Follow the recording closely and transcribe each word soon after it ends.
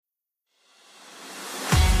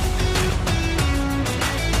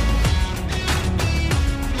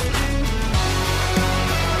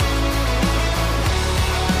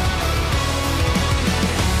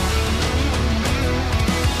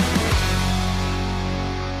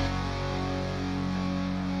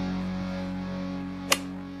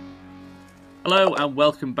Hello and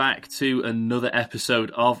welcome back to another episode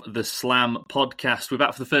of the Slam podcast. We're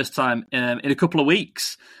back for the first time in a couple of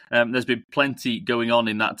weeks. There's been plenty going on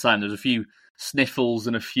in that time. There's a few sniffles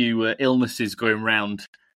and a few illnesses going around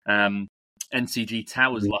NCG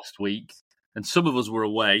Towers last week. And some of us were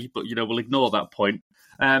away, but, we'll ignore that point.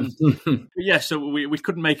 So we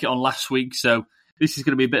couldn't make it on last week. So this is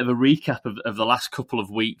going to be a bit of a recap of the last couple of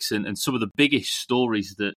weeks and some of the biggest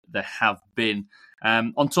stories that there have been.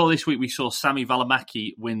 On tour this week, we saw Sami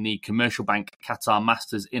Välimäki win the Commercial Bank Qatar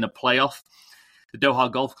Masters in a playoff. The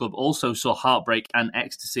Doha Golf Club also saw heartbreak and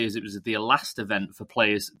ecstasy as it was the last event for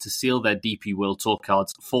players to seal their DP World Tour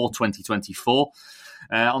cards for 2024.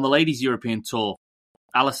 On the Ladies European Tour,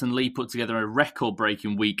 Alison Lee put together a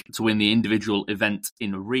record-breaking week to win the individual event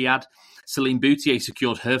in Riyadh. Celine Boutier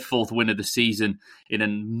secured her fourth win of the season in a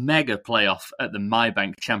mega playoff at the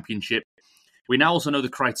MyBank Championship. We now also know the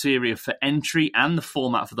criteria for entry and the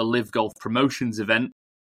format for the LIV Golf Promotions Event.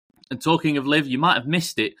 And talking of LIV, you might have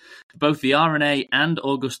missed it, both the R&A and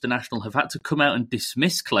Augusta National have had to come out and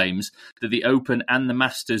dismiss claims that the Open and the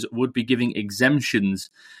Masters would be giving exemptions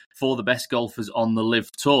for the best golfers on the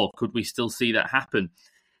LIV Tour. Could we still see that happen?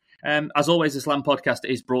 As always, the Slam podcast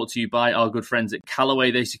is brought to you by our good friends at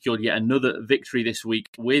Callaway. They secured yet another victory this week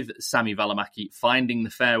with Sami Välimäki finding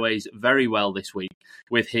the fairways very well this week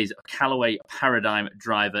with his Callaway Paradigm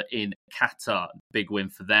driver in Qatar. Big win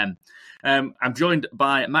for them. I'm joined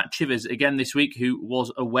by Matt Chivers again this week, who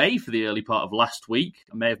was away for the early part of last week.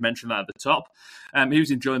 I may have mentioned that at the top. He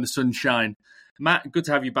was enjoying the sunshine. Matt, good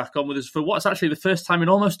to have you back on with us for what's actually the first time in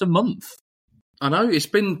almost a month. I know, it's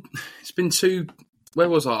been too... Where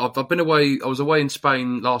was I? I've been away. I was away in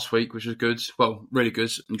Spain last week, which was good. Well, really good.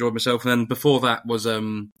 Enjoyed myself. And then before that was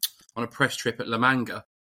on a press trip at La Manga.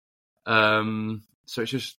 So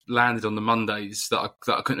it's just landed on the Mondays that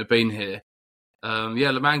I couldn't have been here.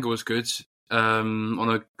 La Manga was good.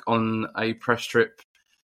 On a press trip.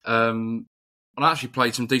 And I actually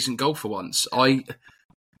played some decent golf for once. I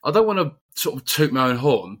don't want to sort of toot my own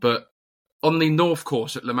horn, but on the North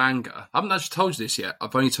Course at La Manga, I haven't actually told you this yet.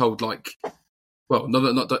 I've only told Well, no,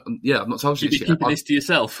 I've not told you this yet. Keeping this to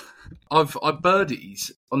yourself. I've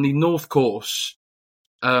birdied on the North Course.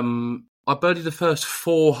 I birdied the first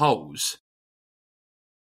 4 holes.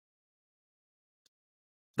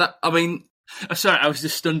 Sorry, I was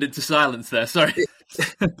just stunned into silence there. Sorry.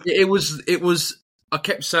 It was. I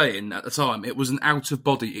kept saying at the time it was an out of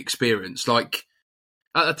body experience. Like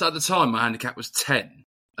at the time, my handicap was 10.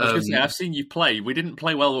 I was going to say, I've seen you play. We didn't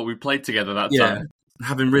play well, but we played together that time.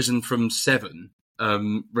 Having risen from 7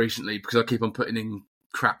 recently because I keep on putting in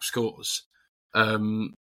crap scores,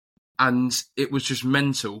 and it was just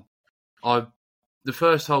mental. The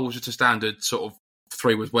first hole was just a standard sort of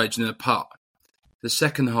 3-wood wedge and then a putt. The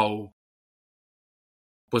second hole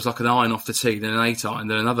was like an iron off the tee, then an 8-iron,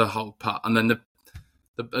 then another hole putt, and then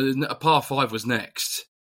a par 5 was next,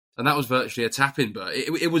 and that was virtually a tap-in. But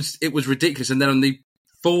it was ridiculous. And then on the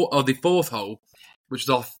fourth hole, which was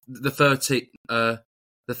off the 13th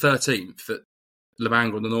at La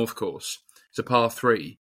Manga on the North Course. It's a par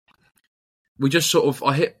 3. We just sort of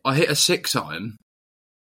I hit a 6-iron,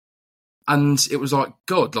 and it was like,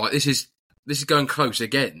 God, like this is going close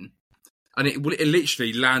again, and it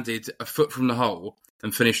literally landed a foot from the hole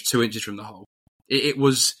and finished 2 inches from the hole. It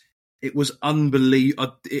was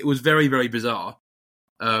unbelievable. It was very, very bizarre.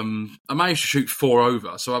 I managed to shoot 4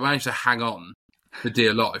 over, so I managed to hang on for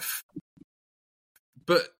dear life.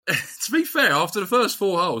 But to be fair, after the first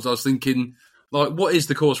 4 holes, I was thinking, like, what is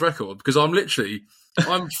the course record? Because I'm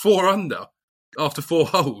 4 under after 4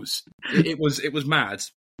 holes. It was mad.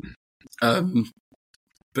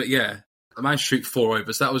 But yeah, I managed to shoot 4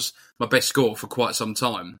 over, so that was my best score for quite some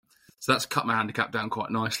time. So that's cut my handicap down quite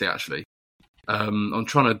nicely, actually. I'm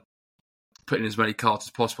trying to put in as many cards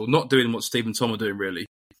as possible, not doing what Steve and Tom are doing, really,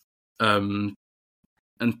 and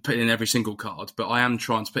putting in every single card, but I am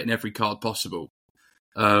trying to put in every card possible.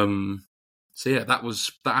 So yeah, that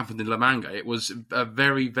happened in La Manga. It was a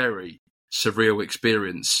very, very surreal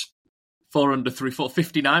experience. 4 under 3,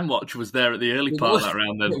 59 watch was there at the early part of that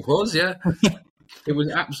round then. It was, yeah. It was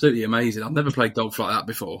absolutely amazing. I've never played golf like that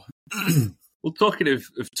before. Well, talking of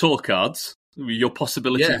tour cards, your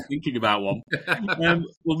possibility of thinking about one,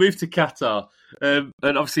 we'll move to Qatar. And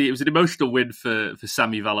obviously it was an emotional win for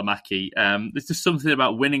Sami Välimäki. There's just something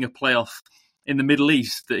about winning a playoff in the Middle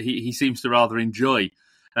East that he seems to rather enjoy.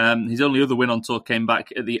 His only other win on tour came back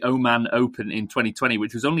at the Oman Open in 2020,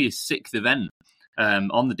 which was only his 6th event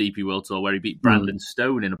on the DP World Tour, where he beat Brandon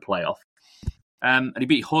Stone in a playoff. And he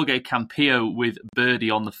beat Jorge Campillo with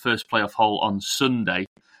birdie on the first playoff hole on Sunday.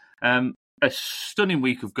 a stunning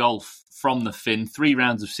week of golf from the Finn. 3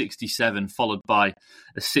 rounds of 67, followed by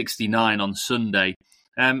a 69 on Sunday.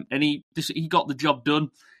 And he got the job done.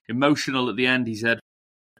 Emotional at the end, he said.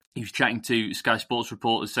 He was chatting to Sky Sports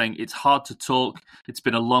reporters saying, "It's hard to talk. It's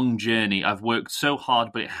been a long journey. I've worked so hard,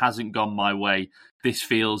 but it hasn't gone my way. This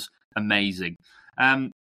feels amazing."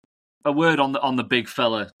 A word on the big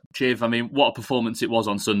fella, Chiv. I mean, what a performance it was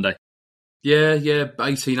on Sunday. Yeah,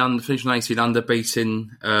 18 under, finished on 18 under, beating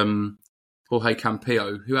Jorge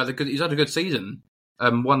Campillo, he's had a good season.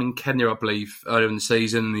 Won in Kenya, I believe, earlier in the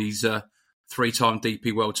season. He's a 3-time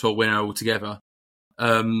DP World Tour winner altogether.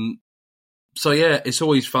 So yeah, it's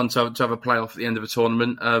always fun to have a playoff at the end of a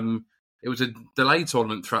tournament. It was a delayed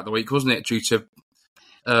tournament throughout the week, wasn't it, due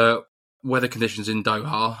to weather conditions in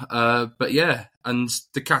Doha? But yeah, and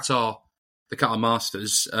the Qatar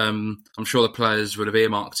Masters. I'm sure the players would have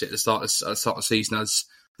earmarked it at the start of the season as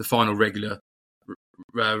the final regular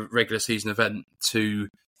season event to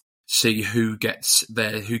see who gets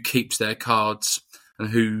there, who keeps their cards, and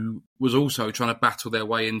who was also trying to battle their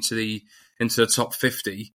way into the top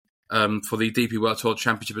 50 for the DP World Tour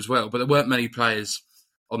Championship as well. But there weren't many players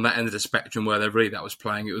on that end of the spectrum where that was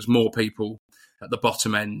playing. It was more people at the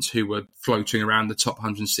bottom end who were floating around the top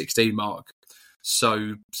 116 mark.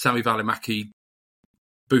 So Sami Välimäki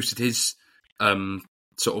boosted his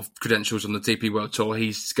sort of credentials on the DP World Tour.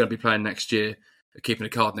 He's going to be playing next year, keeping a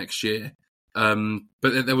card next year.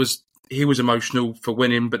 But he was emotional for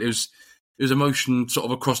winning, but it was emotion sort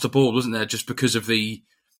of across the board, wasn't there? Just because of the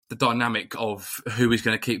dynamic of who is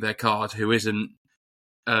going to keep their card, who isn't.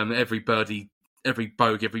 Every birdie, every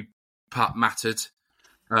bogey, every putt mattered.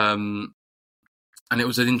 And it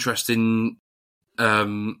was an interesting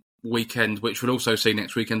weekend, which we'll also see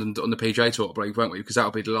next weekend on the PGA Tour, I believe, won't we? Because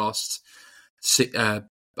that'll be the last.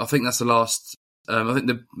 I think that's the last. I think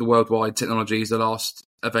the Worldwide Technology is the last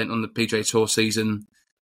event on the PGA Tour season,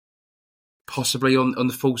 possibly on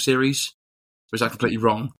the full series. Or is that completely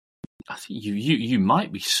wrong? I think you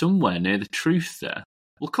might be somewhere near the truth there.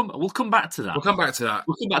 We'll come back to that. We'll come back to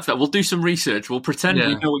that. We'll do some research. We'll pretend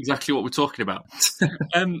we know exactly what we're talking about.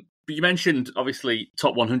 But you mentioned, obviously,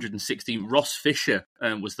 top 116. Ross Fisher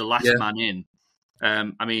was the last man in.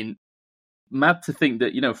 I mean, mad to think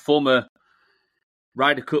that, former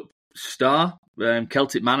Ryder Cup star,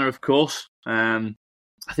 Celtic Manor, of course. I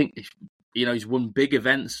think, he's won big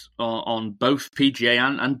events on both PGA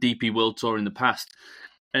and DP World Tour in the past.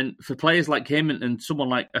 And for players like him and someone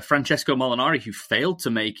like Francesco Molinari, who failed to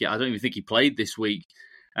make it, I don't even think he played this week.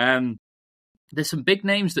 There's some big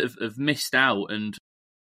names that have missed out, and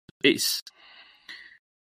it's,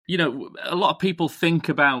 a lot of people think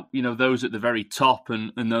about, those at the very top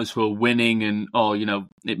and those who are winning, and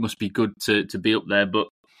it must be good to be up there. But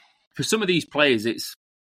for some of these players, it's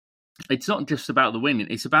not just about the winning.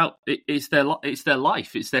 It's about it's their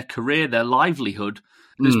life, it's their career, their livelihood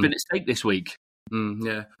that's been at stake this week.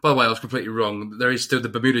 Yeah. By the way, I was completely wrong. There is still the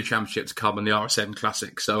Bermuda Championship to come and the RSM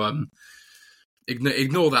Classic. So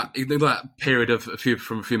ignore that period of a few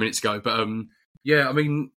minutes ago. But yeah, I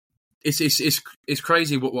mean, it's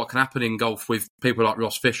crazy what can happen in golf with people like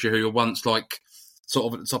Ross Fisher, who were once like sort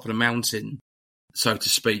of at the top of the mountain, so to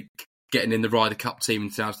speak, getting in the Ryder Cup team in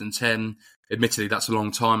 2010. Admittedly, that's a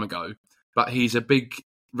long time ago, but he's a big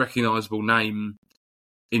recognisable name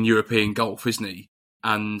in European golf, isn't he?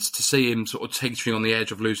 And to see him sort of teetering on the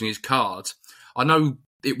edge of losing his card, I know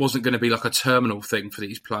it wasn't going to be like a terminal thing for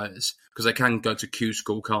these players, because they can go to Q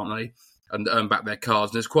School, can't they, and earn back their cards.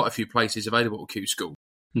 And there's quite a few places available at Q School.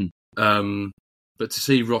 But to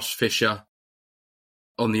see Ross Fisher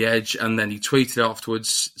on the edge, and then he tweeted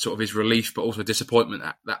afterwards sort of his relief, but also disappointment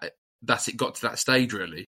that it got to that stage,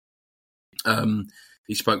 really.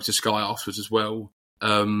 He spoke to Sky afterwards as well.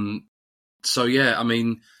 So yeah, I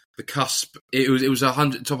mean, the cusp, it was top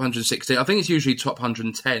 116. I think it's usually top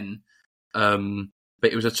 110,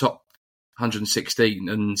 but it was a top 116,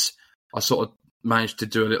 and I sort of managed to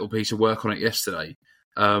do a little piece of work on it yesterday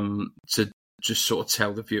to just sort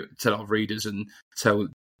of tell our readers and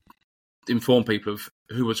inform people of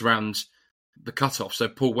who was around the cutoff. So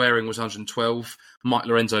Paul Waring was 112, Mike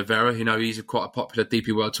Lorenzo Vera, he's quite a popular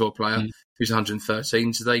DP World Tour player, who's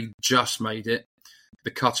 113. So they just made it.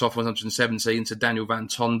 The cut-off was 117 to Daniel Van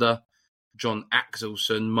Tonder, John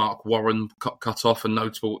Axelson, Mark Warren cut off, and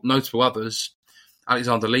notable others.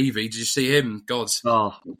 Alexander Levy, did you see him? God.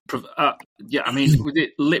 Yeah, I mean, was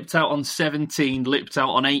it lipped out on 17, lipped out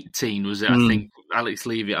on 18, was it? I think, Alex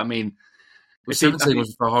Levy. I mean... 17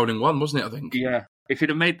 was for holding one, wasn't it, I think? Yeah. If he'd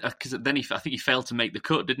have made... Because then I think he failed to make the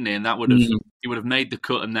cut, didn't he? And that would have... He would have made the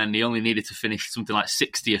cut, and then he only needed to finish something like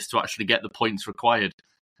 60th to actually get the points required.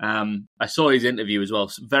 I saw his interview as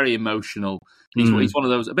well. Very emotional. He's one of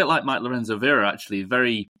those, a bit like Mike Lorenzo Vera, actually,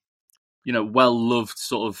 very, well-loved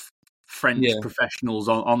sort of French professionals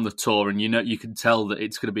on the tour. And, you can tell that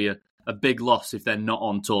it's going to be a big loss if they're not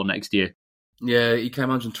on tour next year. Yeah, he came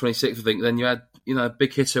 126th, I think. Then you had,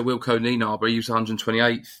 big hitter Wilco Nienaber, he was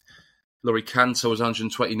 128th. Laurie Cantor was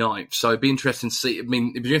 129th. So it'd be interesting to see. It'd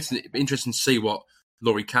be interesting to see what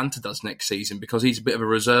Laurie Cantor does next season, because he's a bit of a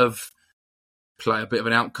reserve player, a bit of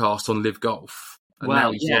an outcast on LIV Golf. And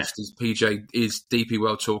now he's lost his DP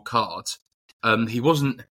World Tour card. He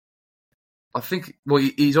wasn't. I think. Well,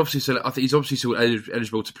 he's obviously still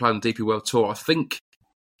eligible to play on the DP World Tour. I think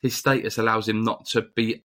his status allows him not to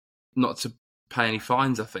pay any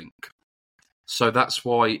fines, I think. So that's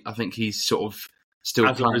why I think he's sort of still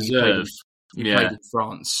as playing. A reserve. He played in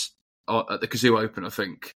France at the Kazoo Open, I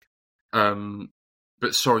think.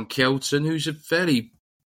 But Soren Kjeldsen, who's a fairly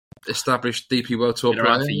established DP World Tour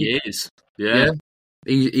player. For years. Yeah.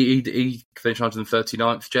 He finished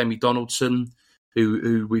 139th. Jamie Donaldson,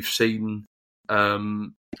 who we've seen,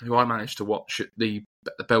 who I managed to watch at the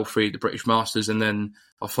Belfry at the British Masters, and then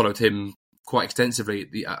I followed him quite extensively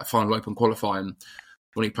at the Final Open qualifying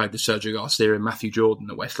when he played with Sergio Garcia and Matthew Jordan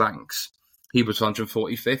at West Lancs. He was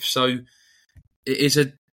 145th. So it is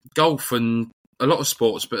a golf and a lot of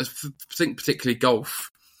sports, but I think particularly golf,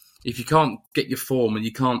 if you can't get your form and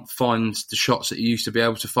you can't find the shots that you used to be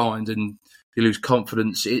able to find, and you lose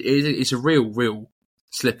confidence, it's a real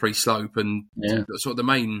slippery slope. And sort of the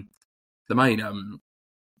main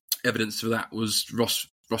evidence for that was Ross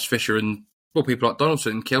Fisher and people like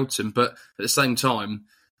Donaldson and Kjeldsen. But at the same time,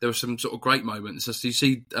 there were some sort of great moments. So you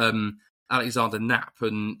see Alexander Knapp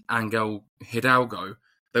and Angel Hidalgo,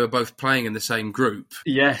 they were both playing in the same group.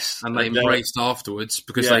 Yes. And they embraced afterwards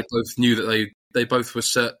because they both knew that they both were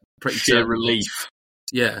pretty sheer relief.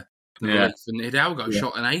 Yeah. Relief. And Hidalgo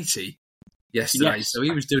shot an 80 yesterday, so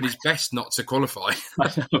he was doing his best not to qualify.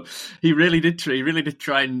 I know. He really did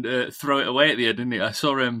try and throw it away at the end, didn't he? I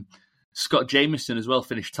saw Scott Jamieson as well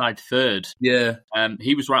finish tied third. Yeah.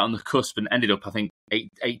 He was right on the cusp and ended up, I think,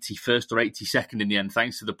 81st or 82nd in the end,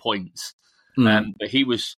 thanks to the points. But he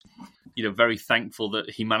was, very thankful that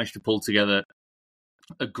he managed to pull together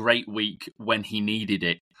a great week when he needed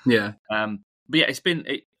it. Yeah. But yeah,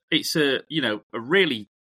 it's a really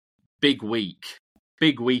big week.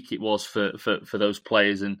 Big week it was for those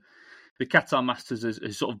players, and the Qatar Masters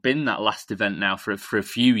has sort of been that last event now for a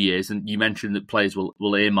few years. And you mentioned that players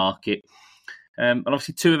will earmark it, and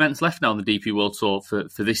obviously 2 events left now on the DP World Tour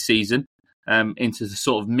for this season, into the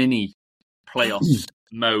sort of mini playoffs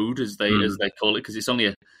mode as they call it, because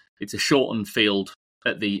it's a shortened field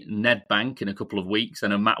at the Ned Bank in a couple of weeks. I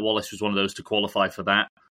know Matt Wallace was one of those to qualify for that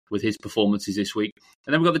with his performances this week.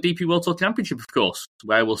 And then we've got the DP World Tour Championship, of course,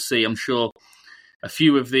 where we'll see, I'm sure, a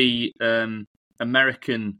few of the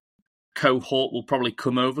American cohort will probably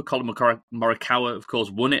come over. Colin Morikawa, of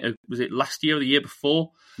course, won it. Was it last year or the year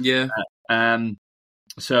before? Yeah.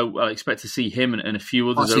 So I expect to see him and a few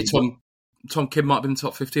others. Actually, Tom Kim might be in the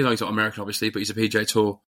top 15. I know he's not American, obviously, but he's a PGA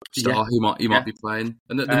Tour star who might be playing.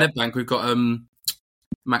 And at the Ned Bank, we've got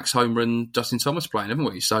Max Homer and Justin Thomas playing, haven't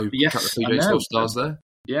we? So a couple of PGA Tour stars there.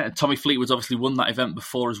 Yeah, and Tommy Fleetwood's obviously won that event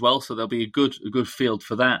before as well, so there'll be a good field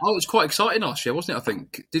for that. Oh, it was quite exciting last year, wasn't it? I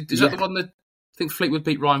think is that the one that I think Fleetwood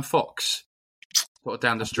beat Ryan Fox sort of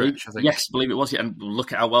down the stretch? I think yes, I believe it was. Yeah, and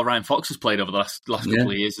look at how well Ryan Fox has played over the last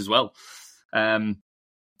couple of years as well.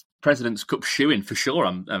 President's Cup shoe-in for sure.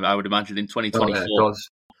 I would imagine in 2024. Oh,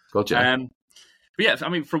 God, yeah. But yeah, I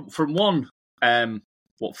mean, from one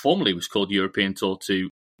what formerly was called European Tour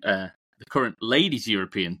to the current Ladies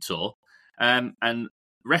European Tour, and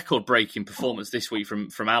record-breaking performance this week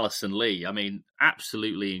from Alison Lee. I mean,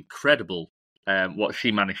 absolutely incredible what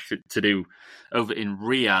she managed to do over in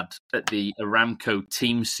Riyadh at the Aramco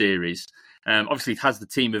Team Series. Obviously, it has the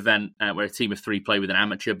team event where a team of 3 play with an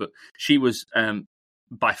amateur, but she was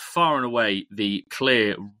by far and away the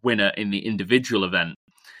clear winner in the individual event.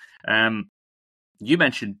 You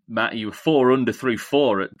mentioned, Matt, you were 4 under through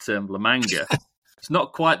 4 at La Manga. It's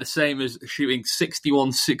not quite the same as shooting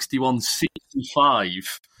 61, 61,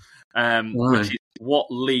 65, which is what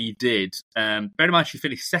Lee did. Bear in mind, she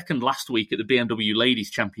finished second last week at the BMW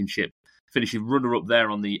Ladies Championship, finishing runner-up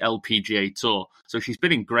there on the LPGA Tour. So she's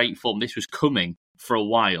been in great form. This was coming for a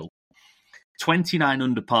while. 29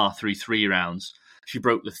 under par through 3 rounds. She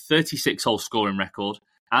broke the 36-hole scoring record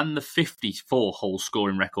and the 54-hole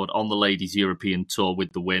scoring record on the Ladies European Tour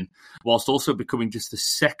with the win, whilst also becoming just the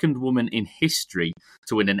second woman in history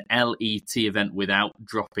to win an LET event without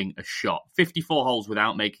dropping a shot. 54 holes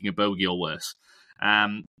without making a bogey or worse.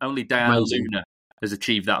 Only Diana Luna has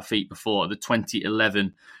achieved that feat before. The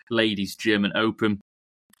 2011 Ladies German Open,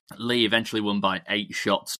 Lee eventually won by 8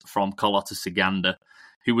 shots from Carlota Ciganda,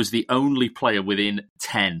 who was the only player within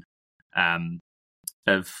 10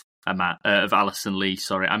 of Alison Lee.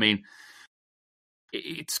 Sorry, I mean,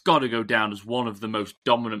 it's got to go down as one of the most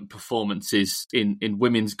dominant performances in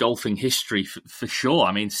women's golfing history for sure.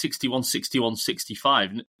 I mean, 61, 61,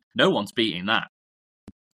 65. No one's beating that.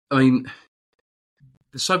 I mean,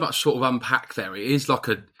 there's so much sort of unpack there. It is like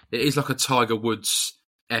a Tiger Woods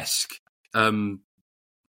esque.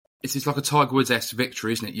 It's like a Tiger Woods esque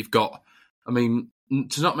victory, isn't it? You've got, I mean,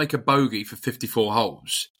 to not make a bogey for 54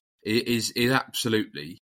 holes is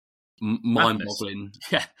absolutely mind-boggling.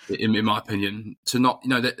 Yeah, in my opinion, to not,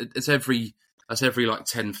 that's every like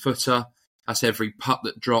 10-footer, that's every putt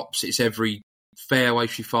that drops, it's every fairway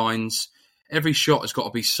she finds. Every shot has got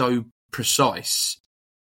to be so precise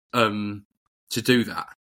to do that,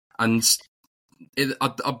 and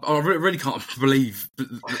I really can't believe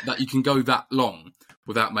that you can go that long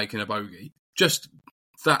without making a bogey. Just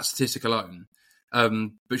that statistic alone.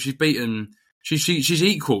 But she's beaten. She's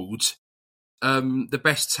equalled the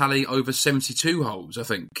best tally over 72 holes, I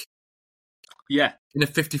think. Yeah, in a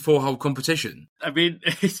 54-hole competition. I mean,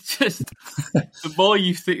 it's just the more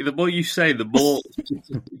you think, the more you say, the more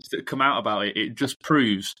that come out about it. It just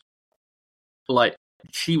proves, like,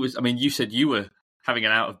 she was. I mean, you said you were having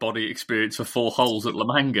an out-of-body experience for 4 holes at La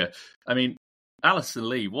Manga. I mean, Alison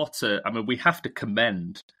Lee, we have to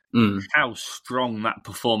commend how strong that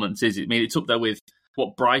performance is. I mean, it's up there with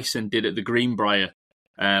what Bryson did at the Greenbrier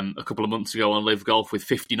a couple of months ago on LIV Golf with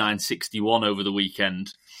 59.61 over the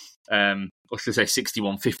weekend. Or should I say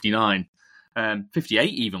 61.59. 58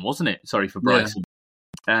 even, wasn't it? Sorry for Bryson.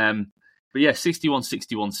 Yeah. But yeah, 61,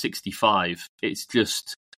 61, 65. It's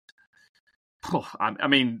just... I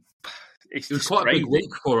mean... It was quite crazy. A big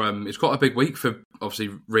week for it's quite a big week for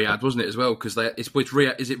obviously Riyadh, wasn't it, as well? Because it's with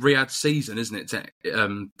Riyadh, is it Riyadh season, isn't it?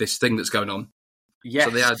 This thing that's going on. Yes.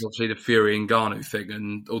 So they had obviously the Fury and Ngannou thing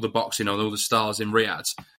and all the boxing on all the stars in Riyadh.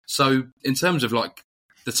 So in terms of like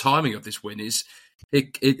the timing of this win is,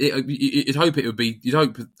 you'd hope it would be. You'd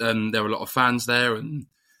hope there were a lot of fans there and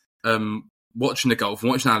watching the golf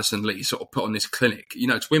and watching Alison Lee sort of put on this clinic.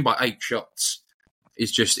 To win by 8 shots.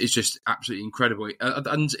 It's just absolutely incredible,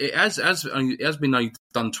 and it has been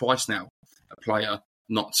done twice now. A player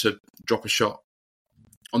not to drop a shot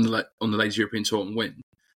on the Ladies European Tour and win.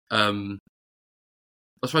 I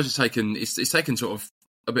suppose it's taken sort of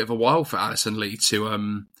a bit of a while for Alison Lee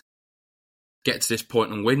to get to this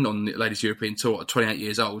point and win on the Ladies European Tour at 28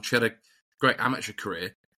 years old. She had a great amateur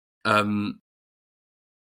career and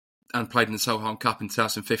played in the Solheim Cup in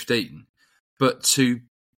 2015, but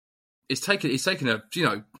It's taken a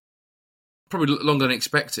probably longer than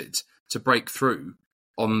expected to break through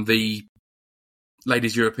on the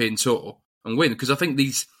Ladies European Tour and win, because I think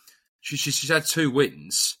she's had 2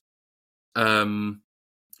 wins.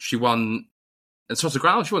 She won at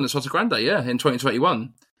Soto She won at Soto Grande, in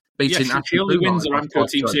 2021, beating. She only wins Aramco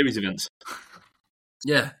Team Series events.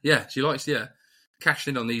 Yeah, she likes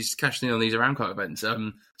cashing in on these Aramco events.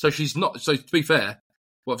 So she's not. So to be fair,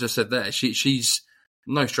 what I've just said there, she's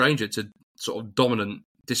no stranger to sort of dominant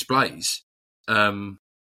displays. When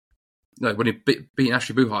he beating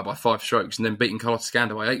Ashley Buhai by 5 strokes and then beating Carlota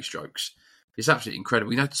Ciganda by 8 strokes, it's absolutely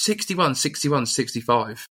incredible. 61, 61,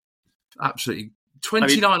 65. Absolutely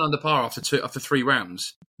 29 under par after 3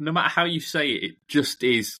 rounds. No matter how you say it, it just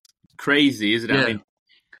is crazy, isn't it? Yeah. I mean,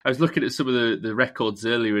 I was looking at some of the records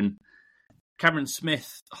earlier, and Cameron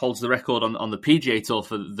Smith holds the record on the PGA Tour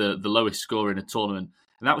for the lowest score in a tournament.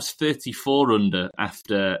 And that was 34 under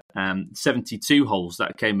after 72 holes.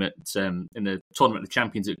 That came at in the Tournament of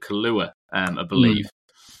Champions at Kahlua, I believe.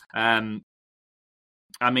 I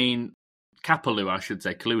mean, Kapalua, I should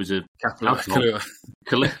say. Kalua's a... Kahlua.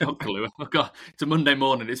 Not Kahlua. Oh, God, it's a Monday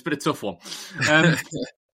morning. It's been a tough one.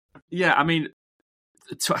 Yeah, I mean,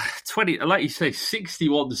 20, like you say,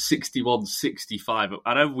 61, 61, 65.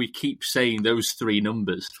 I know we keep saying those 3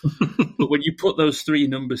 numbers, but when you put those 3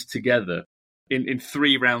 numbers together, in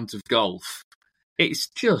 3 rounds of golf, it's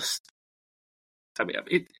just... I mean,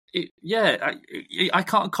 I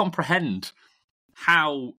can't comprehend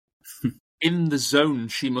how in the zone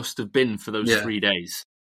she must have been for those 3 days.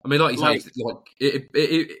 I mean, like you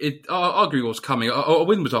say, I agree what's coming. A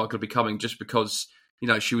win was arguably coming just because,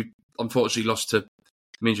 she would unfortunately lost to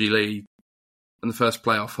Minjee Lee in the first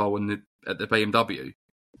playoff hole at the BMW,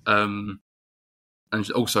 and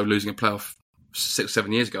also losing a playoff 6 or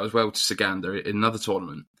 7 years ago as well to Ciganda in another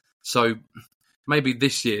tournament. So maybe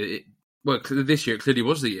this year, this year it clearly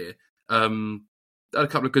was the year. Had a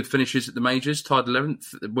couple of good finishes at the majors, tied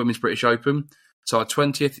 11th at the Women's British Open, tied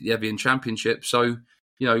 20th at the Evian Championship. So,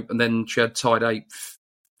 and then she had tied 8th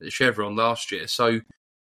at Chevron last year. So,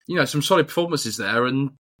 some solid performances there,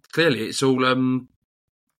 and clearly it's all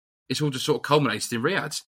just sort of culminated in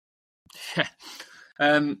Riyadh. Yeah.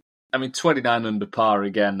 29 under par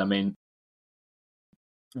again.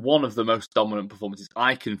 One of the most dominant performances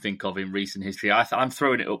I can think of in recent history. I'm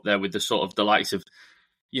throwing it up there with the sort of the likes of,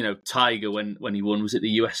 Tiger when he won. Was it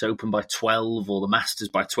the US Open by 12 or the Masters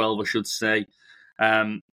by 12, I should say?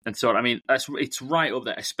 And so, it's right up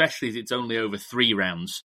there, especially as it's only over 3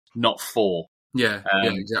 rounds, not 4. Yeah,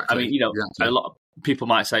 exactly. Exactly. A lot of people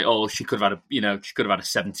might say, "Oh, she could have had a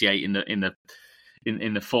 78 in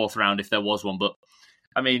the 4th round if there was one." But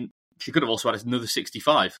she could have also had another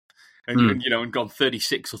 65 and gone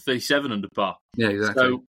 36 or 37 under par. Yeah, exactly.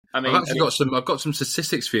 So, I've got some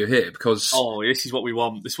statistics for you here because this is what we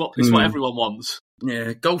want. This is what everyone wants.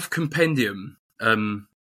 Yeah, Golf Compendium.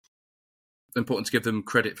 Important to give them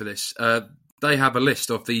credit for this. They have a list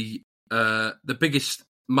of the biggest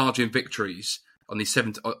margin victories on the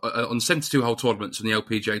 72-hole tournaments on the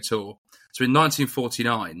LPGA Tour. So in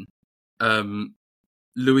 1949,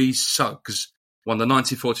 Louise Suggs won the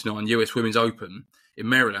 1949 US Women's Open in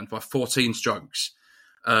Maryland by 14 strokes.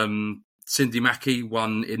 Cindy Mackey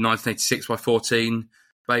won in 1986 by 14.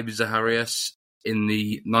 Baby Zaharias in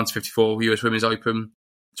the 1954 US Women's Open,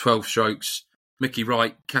 12 strokes. Mickey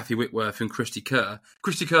Wright, Kathy Whitworth, and Christy Kerr.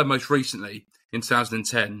 Christy Kerr most recently in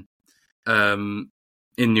 2010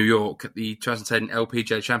 in New York at the 2010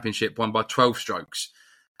 LPGA Championship, won by 12 strokes.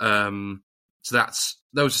 So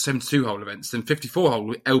those are 72-hole events. Then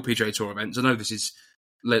 54-hole LPGA Tour events. I know this is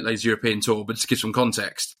ladies European Tour, but just to give some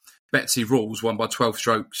context, Betsy Rawls won by 12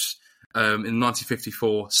 strokes in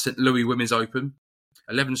 1954 St. Louis Women's Open.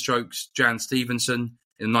 11 strokes, Jan Stevenson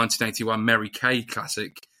in the 1981 Mary Kay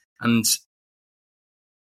Classic. And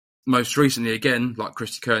most recently, again, like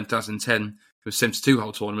Christy Kerr in 2010, with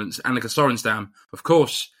 72-hole tournaments, Annika Sorenstam, of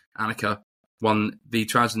course, Annika won the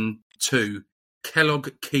 2002 Kellogg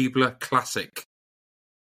Keebler Classic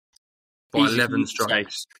by 11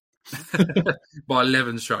 strokes. By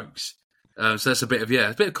 11 strokes. So that's a bit of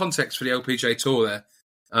context for the LPGA Tour there.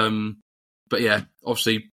 But yeah,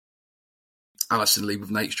 obviously, Alison Lee with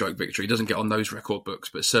an 8-stroke victory doesn't get on those record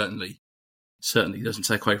books, but certainly doesn't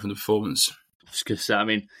take away from the performance. I was going to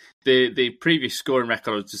say, the previous scoring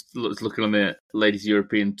record, I was just looking on the Ladies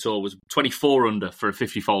European Tour, was 24 under for a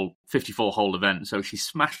 54-hole event. So she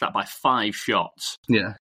smashed that by 5 shots.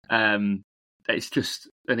 Yeah. It's just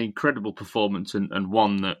an incredible performance and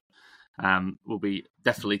one that will be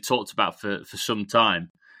definitely talked about for some time.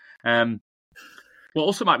 What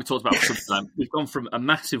also might be talked about for some time, we've gone from a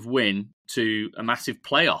massive win to a massive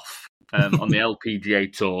playoff on the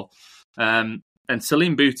LPGA Tour. And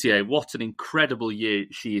Celine Boutier, what an incredible year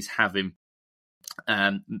she is having.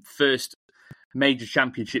 First major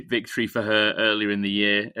championship victory for her earlier in the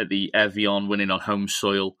year at the Evian, winning on home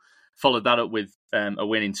soil. Followed that up with a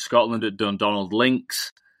win in Scotland at Dundonald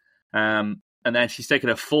Links. And then she's taken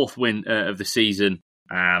her 4th win of the season,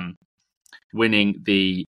 winning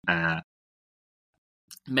the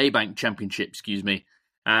Maybank Championship,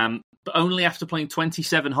 but only after playing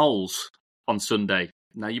 27 holes on Sunday.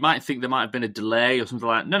 Now, you might think there might have been a delay or something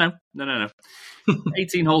like that. No.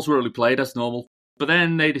 18 holes were only played, as normal. But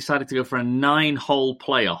then they decided to go for a 9-hole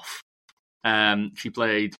playoff. She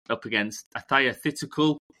played up against Atthaya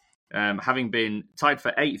Thitikul, having been tied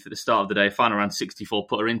for 8th at the start of the day. Final round 64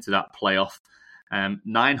 put her into that playoff.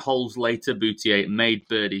 9 holes later, Boutier made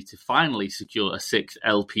birdie to finally secure a 6th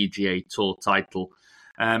LPGA Tour title.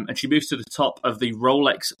 And she moves to the top of the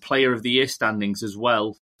Rolex Player of the Year standings as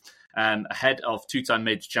well. Ahead of 2-time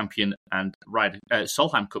major champion and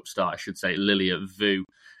Solheim Cup star, Lilia Vu.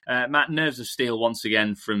 Matt, nerves of steel once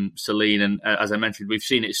again from Celine, and as I mentioned, we've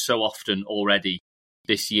seen it so often already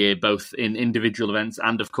this year, both in individual events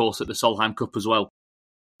and, of course, at the Solheim Cup as well.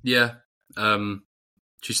 Yeah,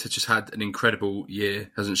 she's just had an incredible year,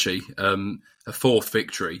 hasn't she? A 4th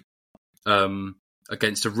victory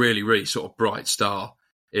against a really, really sort of bright star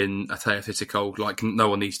in Atthaya Thitikul. Like, no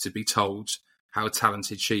one needs to be told how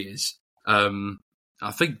talented she is. I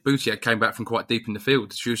think Boutier came back from quite deep in the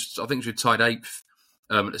field. I think she was tied 8th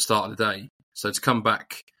at the start of the day. So to come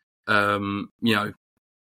back,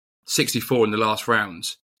 64 in the last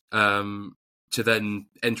round, to then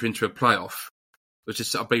enter into a playoff, which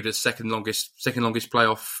is, I believe, the second longest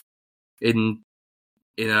playoff in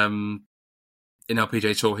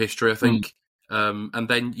LPGA Tour history, I think. And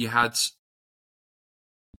then you had,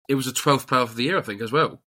 it was the 12th playoff of the year, I think, as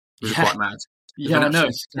well. It was quite mad. Yeah, I know.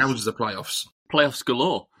 Thousands of playoffs. Playoffs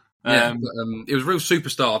galore. It was a real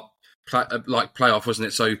superstar playoff, wasn't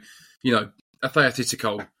it? So, Atthaya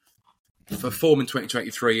Thitikul, for form in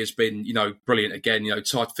 2023 has been, brilliant again.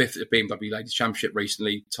 Tied 5th at the BMW Ladies Championship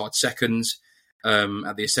recently, tied 2nd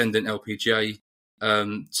at the Ascendant LPGA,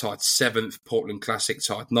 tied 7th Portland Classic,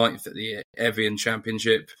 tied 9th at the Evian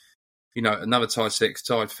Championship. Another tied 6th,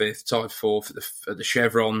 tied 5th, tied 4th at the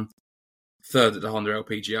Chevron, 3rd at the Honda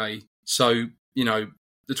LPGA. So, the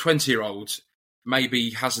 20-year-old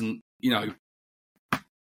maybe hasn't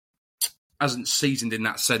seasoned in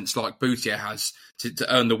that sense like Boutier has to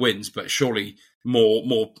earn the wins, but surely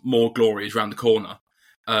more glory is around the corner.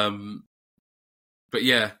 But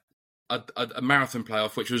yeah, a marathon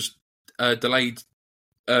playoff which was delayed,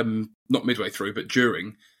 not midway through, but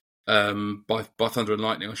during, by Thunder and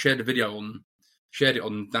Lightning. I shared it on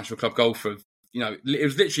National Club Golf. It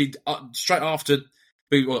was literally straight after.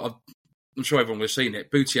 I'm sure everyone would have seen it.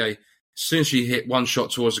 Boutier, as soon as she hit one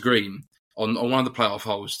shot towards the green on one of the playoff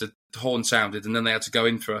holes, the horn sounded, and then they had to go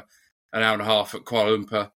in for an hour and a half at Kuala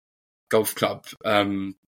Lumpur Golf Club,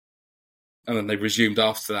 and then they resumed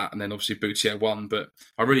after that, and then obviously Boutier won. But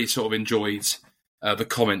I really sort of enjoyed the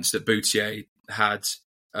comments that Boutier had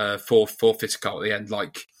for Thitikul at the end.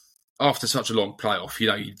 Like, after such a long playoff,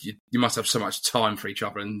 you must have so much time for each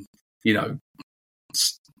other, and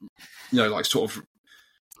like sort of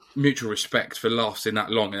mutual respect for lasting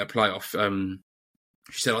that long in a playoff.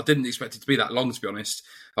 She said, I didn't expect it to be that long, to be honest.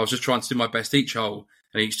 I was just trying to do my best each hole,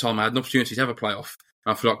 and each time I had an opportunity to have a playoff.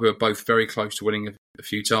 And I feel like we were both very close to winning a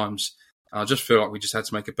few times. And I just feel like we just had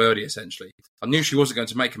to make a birdie, essentially. I knew she wasn't going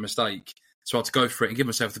to make a mistake, so I had to go for it and give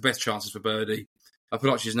myself the best chances for birdie. I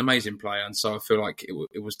feel like she's an amazing player, and so I feel like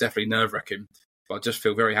it was definitely nerve-wracking. But I just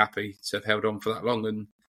feel very happy to have held on for that long. And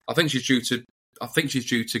I think she's due to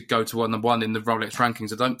go to number one in the Rolex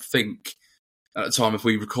rankings. I don't think, at the time if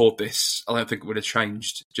we record this, I don't think it would have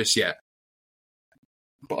changed just yet.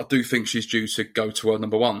 But I do think she's due to go to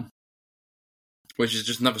number one, which is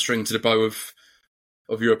just another string to the bow of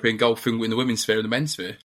European golfing in the women's sphere and the men's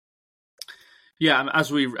sphere. Yeah,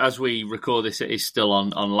 as we record this, it is still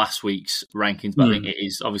on last week's rankings, but I think it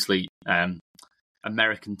is obviously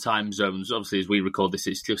American time zones. Obviously, as we record this,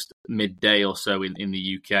 it's just midday or so in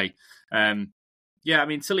the UK. Yeah, I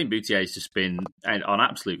mean, Celine Boutier has just been on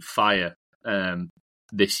absolute fire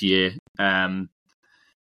this year, and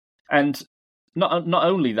not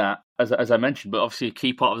only that, as I mentioned, but obviously a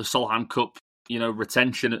key part of the Solheim Cup,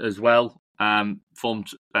 retention as well. Formed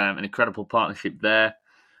an incredible partnership there.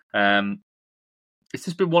 It's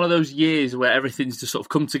just been one of those years where everything's just sort of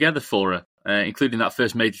come together for her, including that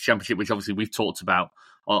first major championship, which obviously we've talked about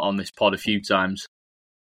on this pod a few times.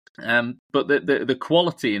 But the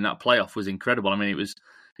quality in that playoff was incredible. I mean,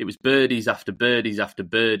 it was birdies after birdies after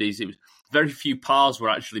birdies. It was very few pars were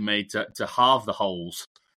actually made to halve the holes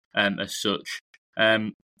as such.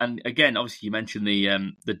 And again, obviously, you mentioned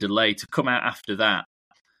the delay to come out after that,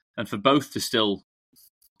 and for both to still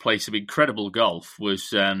play some incredible golf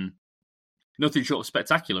was nothing short of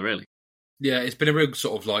spectacular, really. Yeah, it's been a real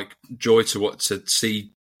sort of like joy to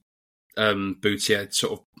see Boutier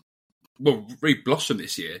sort of really blossom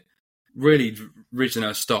this year. Really risen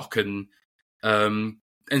her stock, and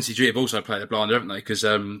NCG have also played a blinder, haven't they? Because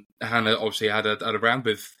Hannah obviously had a round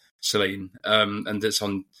with Celine, and it's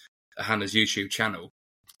on Hannah's YouTube channel.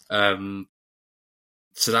 So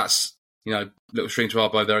that's little string to our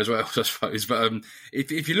bow there as well, I suppose. But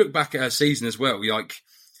if you look back at her season as well, like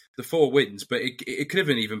the 4 wins, but it could have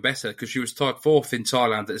been even better because she was tied 4th in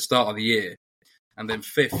Thailand at the start of the year, and then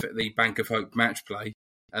 5th at the Bank of Hope match play,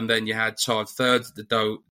 and then you had tied 3rd at the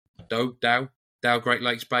Dow Great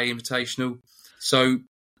Lakes Bay Invitational. So,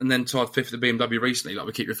 and then tied 5th at the BMW recently, like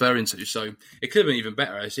we keep referring to. So it could have been even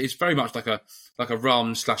better. It's very much like a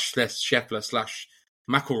Rahm / Scheffler /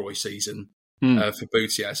 McIlroy season for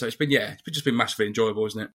Boutier. So it's just been massively enjoyable,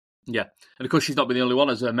 isn't it? Yeah, and of course she's not been the only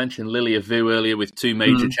one. As I mentioned, Lilia Vu earlier with 2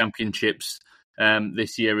 major championships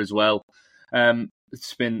this year as well.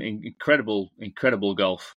 It's been incredible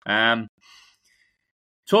golf.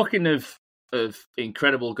 Talking of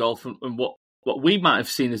incredible golf and what we might have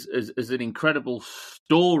seen as an incredible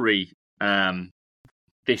story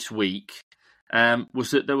this week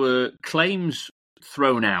was that there were claims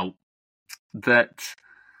thrown out that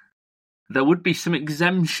there would be some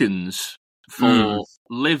exemptions for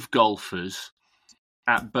LIV golfers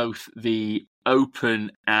at both the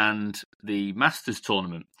Open and the Masters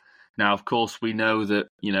tournament. Now, of course, we know that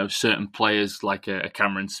certain players like a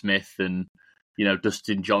Cameron Smith and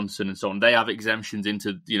Dustin Johnson and so on, they have exemptions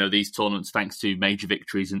into these tournaments thanks to major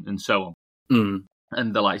victories and so on.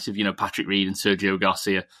 And the likes of Patrick Reed and Sergio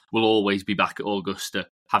Garcia will always be back at Augusta,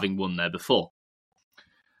 having won there before.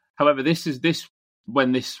 However,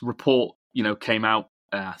 when this report came out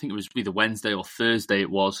I think it was either Wednesday or Thursday it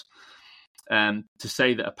was, to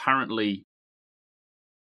say that apparently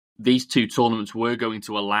these two tournaments were going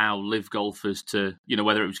to allow LIV golfers to,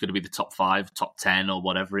 whether it was going to be the top 5, top 10 or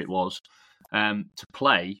whatever it was, to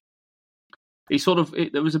play.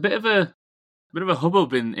 There was a bit of a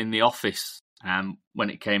hubbub in the office when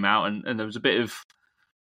it came out, and there was a bit of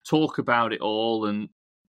talk about it all,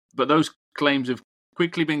 but those claims have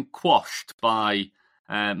quickly been quashed by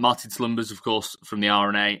Martin Slumbers, of course, from the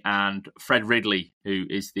R&A, and Fred Ridley, who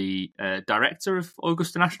is the director of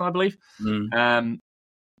Augusta National, I believe.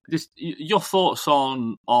 Just your thoughts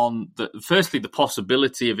on firstly the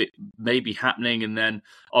possibility of it maybe happening, and then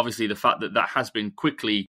obviously the fact that has been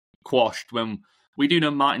quickly quashed, when we do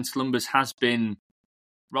know Martin Slumbers has been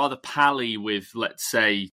rather pally with, let's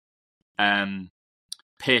say,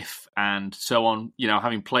 Piff and so on,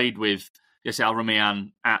 having played with Al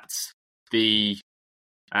Rumayyan at the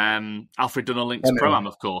Alfred Dunhill Links Pro-Am,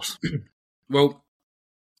 of course. Well,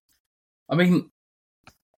 I mean,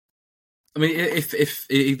 if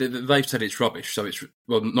they've said it's rubbish, so it's,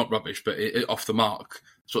 well, not rubbish, but off the mark.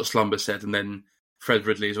 That's what Slumber said, and then Fred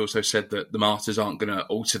Ridley has also said that the Masters aren't going to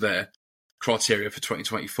alter their criteria for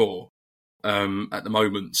 2024 at the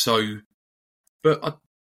moment. So, but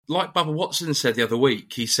like Bubba Watson said the other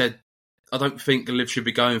week, he said, I don't think the LIV should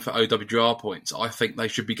be going for OWGR points. I think they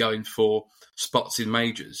should be going for spots in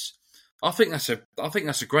majors. I think that's a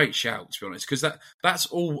great shout, to be honest, because that's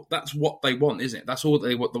what they want, isn't it? That's all what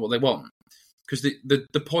they want. Because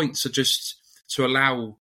the points are just to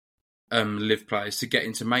allow LIV players to get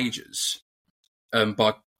into majors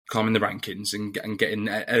by climbing the rankings and getting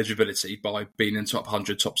eligibility by being in top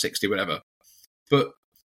 100, top 60, whatever. But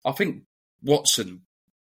I think Watson,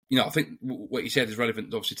 I think what he said is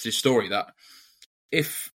relevant, obviously, to this story, that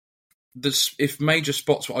if major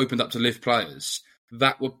spots were opened up to LIV players,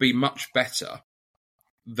 that would be much better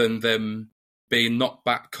than them being knocked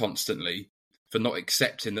back constantly for not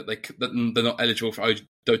accepting that they're not eligible for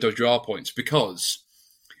OWGR points, because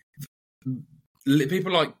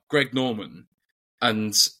people like Greg Norman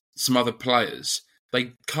and some other players,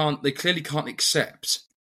 they clearly can't accept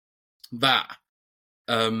that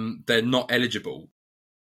they're not eligible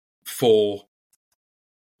for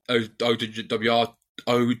OWGR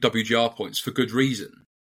points for good reason,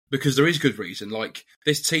 because there is good reason. Like,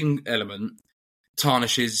 this team element can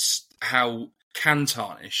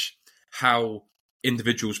tarnish how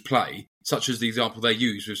individuals play, such as the example they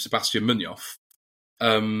use with Sebastian Munoz,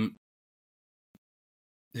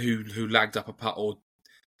 who lagged up a putt, or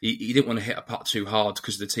he didn't want to hit a putt too hard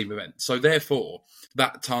because of the team event. So therefore,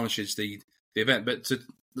 that tarnishes the event. But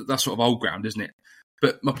that's sort of old ground, isn't it?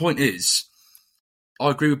 But my point is, I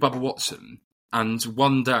agree with Bubba Watson, and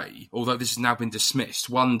one day, although this has now been dismissed,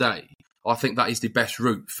 one day, I think that is the best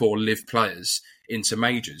route for LIV players into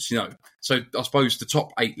majors. So I suppose the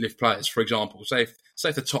top 8 LIV players, for example, say if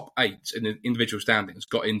the top 8 in the individual standings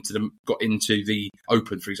got into the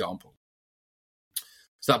Open, for example.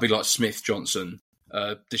 So that'd be like Smith, Johnson,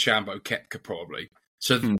 DeChambeau, Koepka, probably.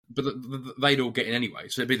 So, but they'd all get in anyway.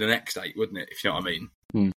 So it'd be the next 8, wouldn't it? If you know what I mean.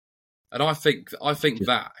 And I think that's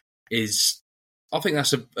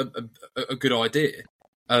a good idea.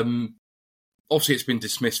 Obviously, it's been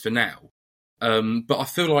dismissed for now, but I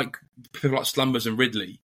feel like people like Slumbers and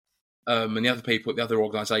Ridley and the other people at the other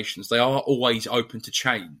organisations, they are always open to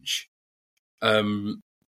change. And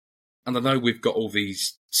I know we've got all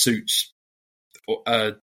these suits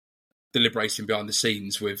deliberating behind the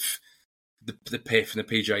scenes with the PIF and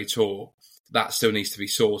the PGA Tour. That still needs to be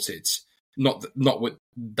sorted. Not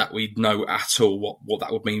that we know at all what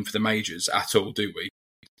that would mean for the majors at all, do we?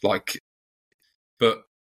 But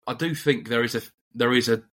I do think there is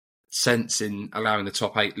a sense in allowing the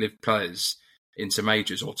top 8 LIV players into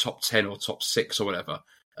majors, or top 10 or top 6 or whatever.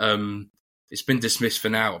 It's been dismissed for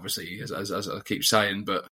now, obviously, as I keep saying,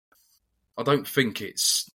 but I don't think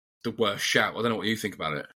it's the worst shout. I don't know what you think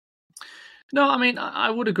about it. No, I mean, I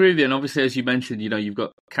would agree with you. And obviously, as you mentioned, you've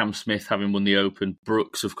got Cam Smith having won the Open,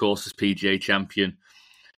 Brooks, of course, as PGA champion.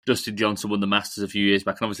 Dustin Johnson won the Masters a few years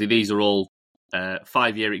back. And obviously, these are all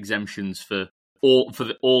 5-year exemptions for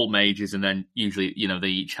all majors. And then usually, they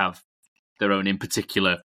each have their own in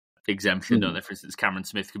particular exemption, don't they? For instance, Cameron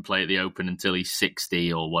Smith can play at the Open until he's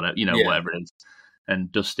 60 or whatever, whatever it is.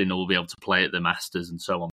 And Dustin will be able to play at the Masters and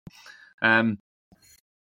so on.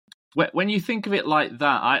 When you think of it like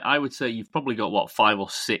that, I would say you've probably got, 5 or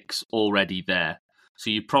 6 already there. So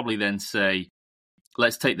you'd probably then say,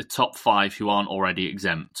 let's take the top 5 who aren't already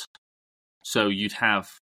exempt. So you'd have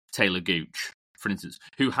Taylor Gooch, for instance,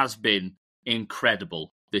 who has been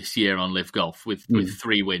incredible this year on LIV Golf with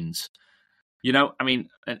 3 wins. You know, I mean,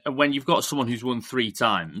 when you've got someone who's won 3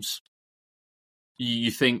 times,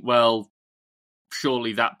 you think, well,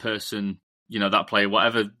 surely that person, you know, that player,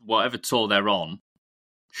 whatever tour they're on,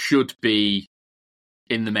 should be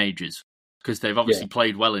in the majors because they've obviously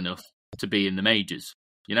played well enough to be in the majors,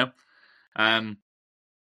 you know?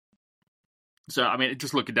 So, I mean,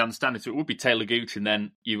 just looking down the standings, it would be Taylor Gooch, and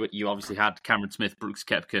then you obviously had Cameron Smith, Brooks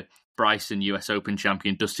Koepka, Bryson, US Open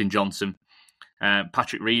champion, Dustin Johnson.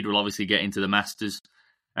 Patrick Reed will obviously get into the Masters.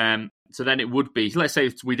 So then it would be, let's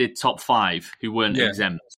say we did top 5 who weren't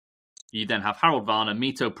exempt. You then have Harold Varner,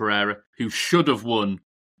 Mito Pereira, who should have won,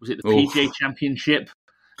 was it the PGA Championship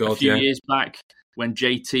a few years back when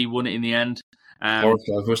JT won it in the end?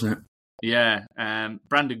 Horrified, wasn't it? Yeah.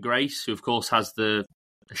 Brandon Grace, who of course has the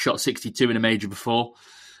shot 62 in a major before.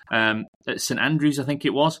 At St Andrews, I think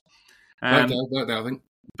it was. Birkdale, I think.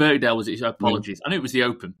 Birkdale was it? Apologies. I knew it was the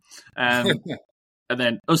Open. And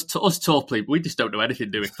then us tour people, we just don't know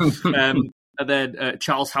anything, do we? And then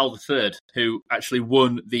Charles Howell III, who actually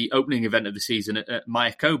won the opening event of the season at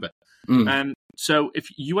Mayakoba. So if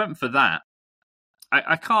you went for that,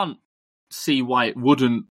 I can't see why it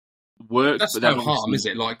wouldn't work. That's but no harm, is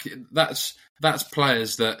it? Like that's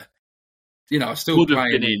players that, you know, are still would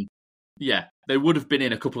playing. Have been in. Yeah, they would have been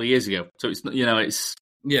in a couple of years ago. So it's, you know, it's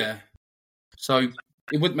So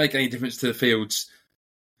it wouldn't make any difference to the fields.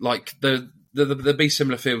 Like there'd be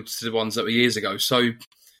similar fields to the ones that were years ago. So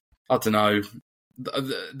I don't know.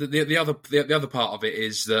 The other part of it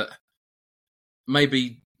is that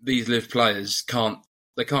maybe these LIV players can't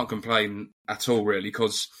complain at all, really,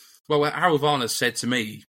 because Harold Varner said to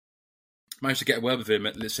me, managed to get a word with him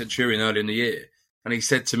at the Centurion earlier in the year, and he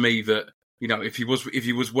said to me that, you know, if he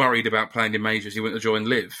was worried about playing in majors, he wouldn't have joined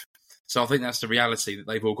LIV. So I think that's the reality that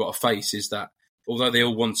they've all got to face, is that although they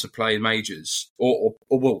all want to play in majors, or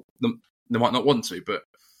they might not want to, but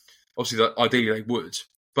obviously ideally they would,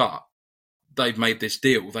 but they've made this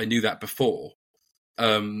deal. They knew that before.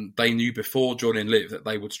 They knew before joining LIV that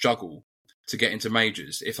they would struggle to get into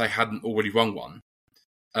majors if they hadn't already won one.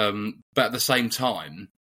 But at the same time,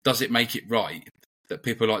 does it make it right that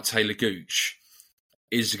people like Taylor Gooch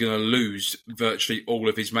is going to lose virtually all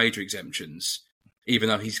of his major exemptions, even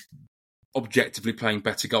though he's objectively playing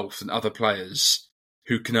better golf than other players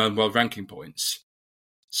who can earn world ranking points?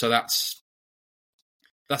 So that's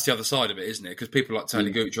the other side of it, isn't it? Because people like Taylor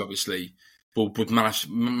Gooch obviously would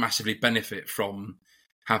massively benefit from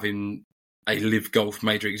having a LIV Golf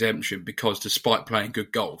major exemption, because despite playing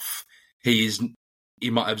good golf, he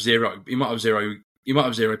might have zero points. He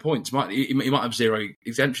might have zero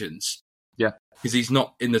exemptions. Yeah, because he's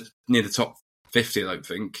not near the top 50, I don't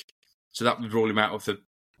think. So that would rule him out of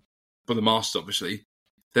the Masters, obviously.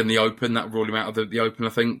 Then the Open, that would rule him out of the Open, I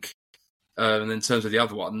think. And then in terms of the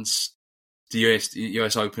other ones, the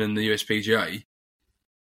US Open and the US PGA,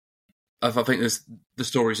 I think the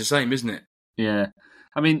story's the same, isn't it? Yeah.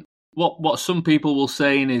 I mean, what some people will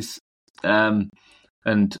say is, and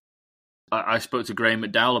I spoke to Graham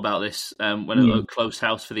McDowell about this when at Close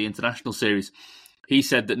House for the International Series. He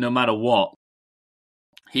said that no matter what,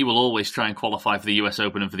 he will always try and qualify for the US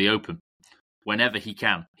Open and for the Open. Whenever he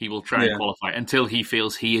can, he will try and qualify until he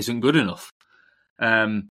feels he isn't good enough.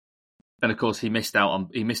 And of course, he missed out on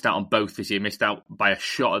both this year. He missed out by a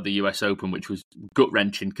shot at the US Open, which was gut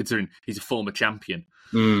wrenching considering he's a former champion.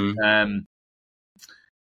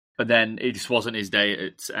 But then it just wasn't his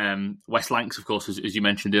day at West Lancs, of course, as you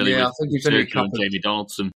mentioned earlier. Yeah, I think he's only and Jamie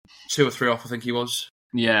Donaldson, 2 or 3 off. I think he was.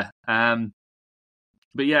 Yeah.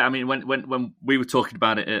 But yeah, I mean, when we were talking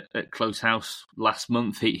about it at Close House last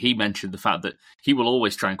month, he mentioned the fact that he will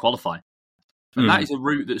always try and qualify, and that is a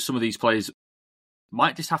route that some of these players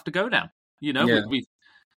might just have to go down. You know,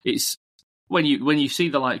 it's when you see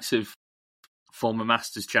the likes of former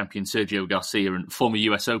Masters champion Sergio Garcia and former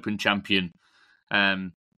US Open champion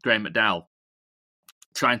Graham McDowell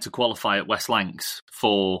trying to qualify at West Lancs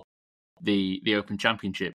for the Open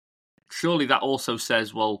Championship. Surely that also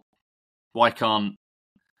says, well, why can't,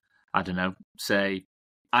 I don't know, say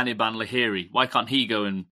Aniban Lahiri, why can't he go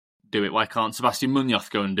and do it? Why can't Sebastian Munoz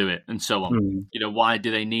go and do it? And so on. You know, why do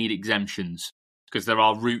they need exemptions? Because there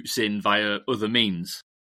are routes in via other means.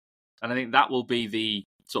 And I think that will be the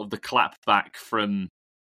sort of the clap back from,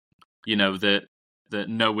 you know, the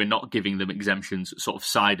no, we're not giving them exemptions sort of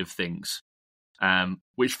side of things.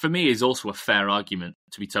 Which for me is also a fair argument,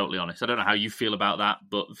 to be totally honest. I don't know how you feel about that,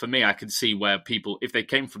 but for me, I can see where people, if they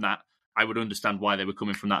came from that, I would understand why they were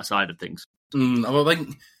coming from that side of things. Well, I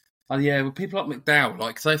think, with people like McDowell,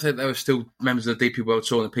 like, they think they were still members of the DP World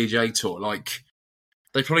Tour and the PGA Tour, like,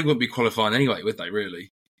 they probably wouldn't be qualifying anyway, would they,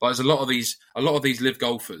 really? Like, there's a lot of these LIV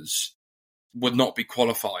golfers would not be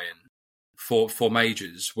qualifying for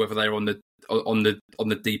majors, whether they're on the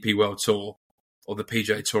DP World Tour or the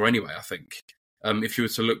PGA Tour. Anyway, I think if you were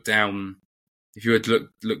to look down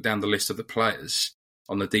the list of the players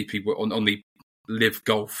on the on the LIV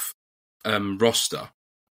Golf roster,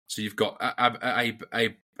 so you've got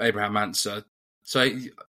Abraham Ansah. So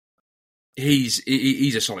he's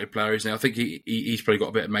a solid player, isn't he? I think he's probably got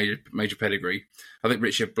a bit of major pedigree. I think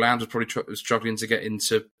Richard Bland was probably struggling to get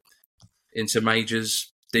into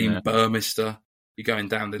majors. Dean Burmester, you're going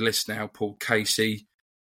down the list now. Paul Casey,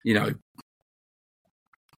 the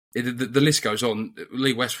list goes on.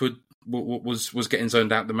 Lee Westwood was getting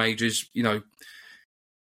zoned out the majors.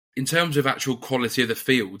 In terms of actual quality of the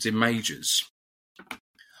fields in majors,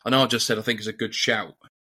 I know I just said I think it's a good shout.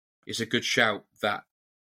 It's a good shout that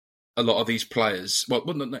a lot of these players. Well,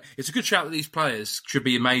 no, it's a good shout that these players should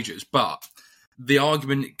be in majors, but the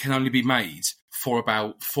argument can only be made for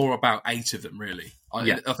about 8 of them, really. I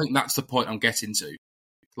think that's the point I'm getting to.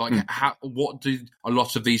 What do a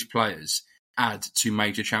lot of these players add to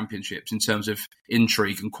major championships in terms of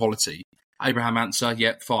intrigue and quality? Abraham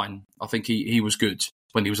Ansah, fine. I think he was good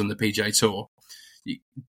when he was on the PGA Tour.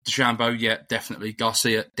 DeChambeau, definitely.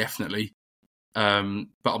 Garcia, definitely. But I'm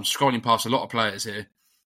scrolling past a lot of players here.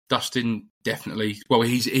 Dustin, definitely. Well,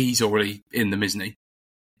 he's already in them, isn't he?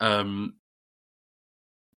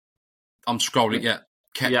 I'm scrolling,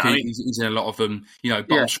 he's in a lot of them, but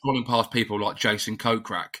I'm scrolling past people like Jason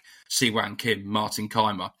Kokrak, Siwon Kim, Martin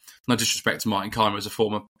Keimer. No disrespect to Martin Keimer as a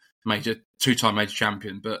former two-time major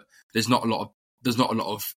champion, but there's not a lot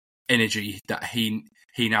of energy that he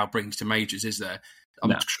now brings to majors, is there?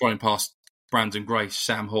 I'm scrolling past Brandon Grace,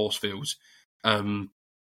 Sam Horsfield,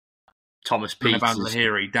 Thomas Peters,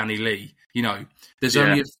 Lahiri, Danny Lee. There's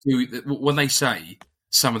only a few. When they say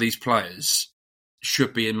some of these players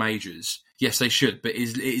should be in majors, yes, they should, but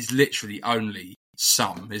it is literally only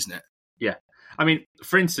some, isn't it? Yeah. I mean,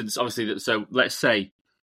 for instance, obviously, so let's say,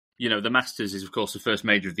 the Masters is, of course, the first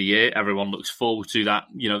major of the year. Everyone looks forward to that,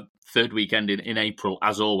 third weekend in April,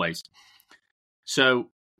 as always.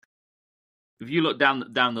 So if you look down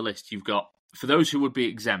the list, you've got, for those who would be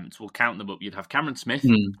exempt, we'll count them up. You'd have Cameron Smith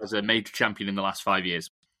as a major champion in the last 5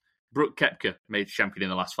 years. Brooke Koepka, major champion in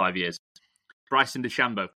the last 5 years. Bryson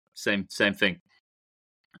DeChambeau, same thing.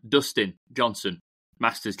 Dustin Johnson,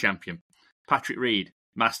 Masters champion. Patrick Reed,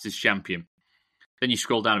 Masters champion. Then you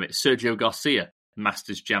scroll down a bit. Sergio Garcia,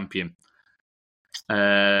 Masters champion.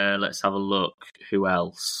 Let's have a look. Who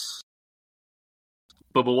else?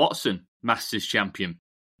 Bubba Watson, Masters champion.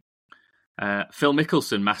 Phil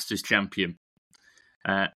Mickelson, Masters champion.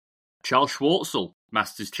 Charles Schwartzel,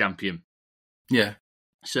 Masters champion. Yeah.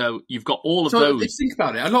 So you've got all of those. Think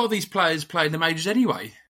about it. A lot of these players play in the majors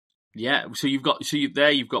anyway. Yeah. So you've got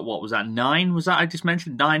what was that? 9? Was that I just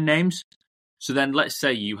mentioned 9 names? So then let's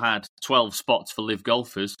say you had 12 spots for LIV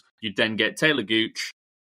golfers. You'd then get Taylor Gooch,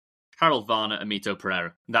 Harold Varner, and Mito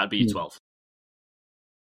Pereira. That'd be your 12.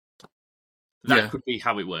 That could be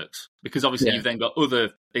how it works. Because obviously you've then got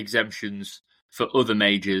other exemptions for other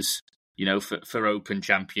majors, for Open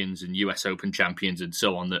champions and US Open champions and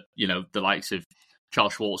so on that, the likes of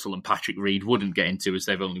Charles Schwartzel and Patrick Reed wouldn't get into as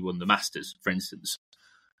they've only won the Masters, for instance.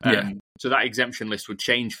 So that exemption list would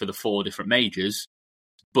change for the 4 different majors,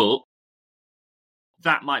 but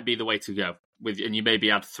that might be the way to go. And you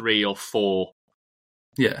maybe add 3 or 4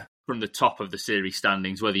 from the top of the series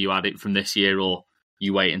standings, whether you add it from this year or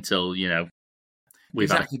you wait until, we've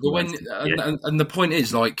exactly. But and the point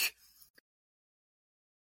is, like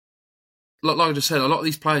I just said, a lot of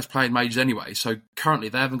these players play in majors anyway, so currently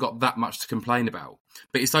they haven't got that much to complain about.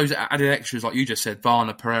 But it's those added extras, like you just said,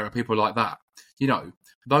 Varner, Pereira, people like that.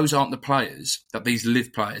 Those aren't the players that these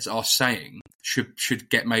LIV players are saying should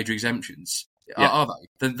get major exemptions. Are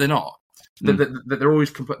they? They're not. They're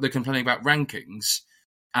always they're complaining about rankings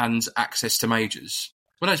and access to majors.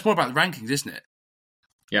 Well, no, it's more about the rankings, isn't it?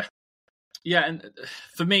 Yeah. Yeah, and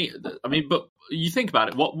for me, but you think about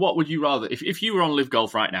it, what would you rather, if you were on LIV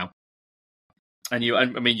Golf right now, and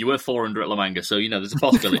you were 4 under at La Manga, so, there's a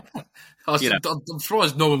possibility. I'm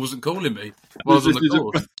surprised Norman wasn't calling me while I was on the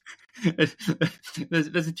course.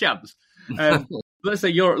 There's a chance. Let's say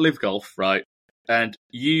you're at LIV Golf, right, and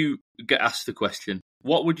you get asked the question,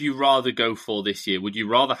 what would you rather go for this year? Would you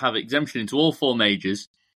rather have exemption into all 4 majors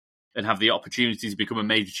and have the opportunity to become a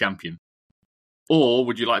major champion? Or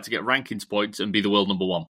would you like to get rankings points and be the world number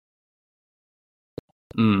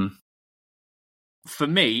 1? For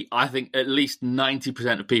me, I think at least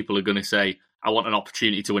 90% of people are going to say, I want an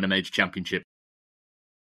opportunity to win a major championship.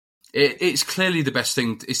 It's clearly the best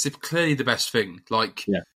thing. It's clearly the best thing. Like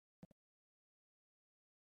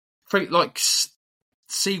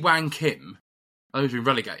Siwon Kim I know he's been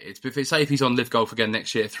relegated, but if he's on LIV Golf again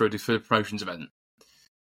next year through the promotions event,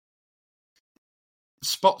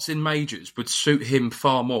 spots in majors would suit him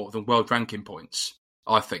far more than world ranking points,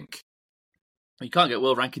 I think. You can't get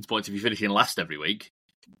world rankings points if you're finishing last every week.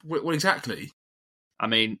 Well, exactly. I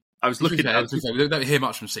mean, I was looking at. We don't hear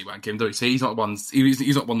much from C-Wank Kim, do we? So he's not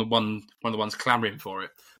He's not one of the ones clamouring for it.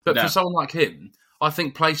 But for someone like him, I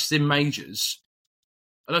think places in majors.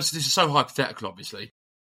 I know this is so hypothetical, obviously,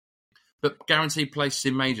 but guaranteed places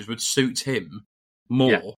in majors would suit him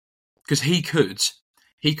more because he could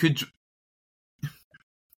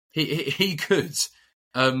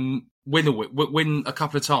win a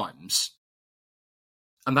couple of times,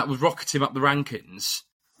 and that would rocket him up the rankings.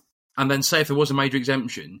 And then, say if there was a major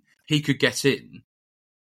exemption, he could get in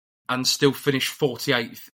and still finish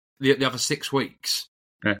 48th the other 6 weeks.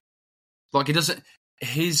 Yeah. Like it doesn't.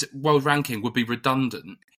 His world ranking would be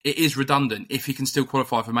redundant. It is redundant if he can still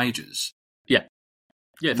qualify for majors. Yeah,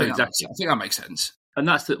 exactly. I think that makes sense. And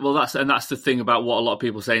that's the thing about what a lot of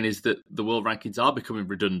people are saying is that the world rankings are becoming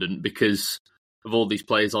redundant because of all these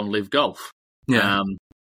players on LIV Golf. Yeah.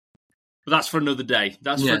 But that's for another day.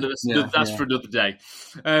 That's for another day.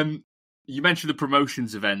 You mentioned the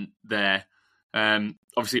promotions event there.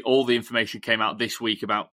 Obviously, all the information came out this week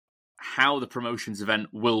about how the promotions event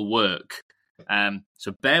will work.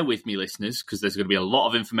 So bear with me, listeners, because there's going to be a lot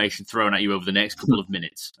of information thrown at you over the next couple of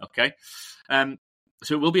minutes. Okay.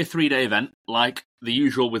 So it will be a 3-day event, like the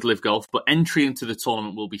usual with LIV Golf, but entry into the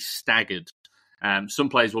tournament will be staggered. Some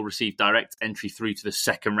players will receive direct entry through to the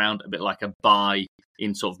second round, a bit like a bye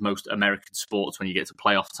in sort of most American sports when you get to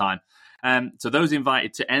playoff time. So those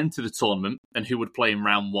invited to enter the tournament and who would play in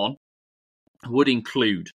round 1 would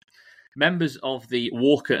include members of the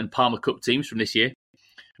Walker and Palmer Cup teams from this year,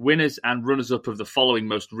 winners and runners-up of the following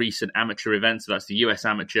most recent amateur events. So that's the US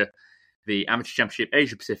Amateur, the Amateur Championship,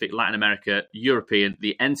 Asia Pacific, Latin America, European,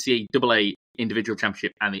 the NCAA Individual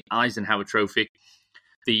Championship, and the Eisenhower Trophy.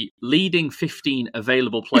 The leading 15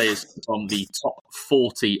 available players from the top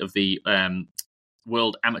 40 of the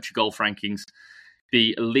World Amateur Golf Rankings.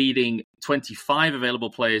 The leading 25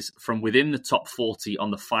 available players from within the top 40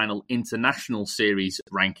 on the final International Series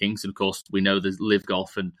rankings. And of course, we know there's LIV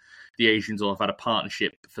Golf and the Asians all have had a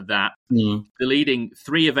partnership for that. The leading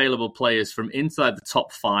 3 available players from inside the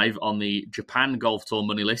top 5 on the Japan Golf Tour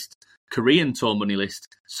money list, Korean Tour money list,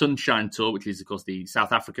 Sunshine Tour, which is, of course, the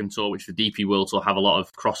South African Tour, which the DP World Tour have a lot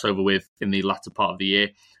of crossover with in the latter part of the year,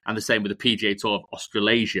 and the same with the PGA Tour of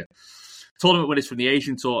Australasia. Tournament winners from the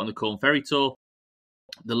Asian Tour and the Corn Ferry Tour.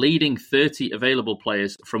 The leading 30 available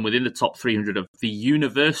players from within the top 300 of the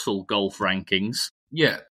Universal Golf Rankings.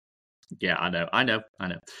 Yeah, I know. I know.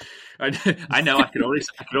 I can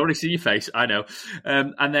already see your face. I know.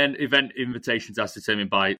 And then event invitations as determined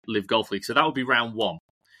by LIV Golf League. So that would be round 1.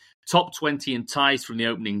 Top 20 in ties from the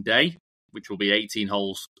opening day, which will be 18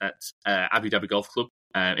 holes at Abu Dhabi Golf Club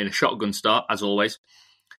in a shotgun start, as always.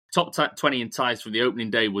 Top 20 in ties from the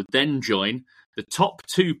opening day would then join the top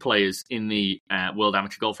 2 players in the World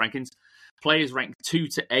Amateur Golf Rankings. Players ranked 2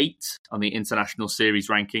 to 8 on the International Series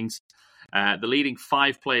rankings. The leading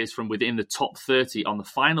 5 players from within the top 30 on the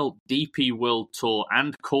final DP World Tour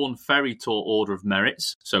and Corn Ferry Tour order of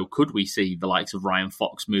merits. So could we see the likes of Ryan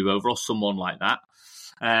Fox move over or someone like that?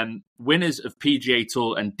 Winners of PGA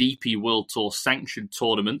Tour and DP World Tour sanctioned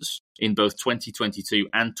tournaments in both 2022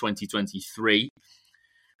 and 2023.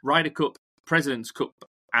 Ryder Cup, President's Cup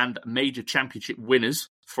and Major Championship winners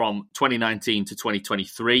from 2019 to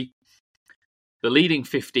 2023. The leading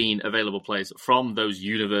 15 available players from those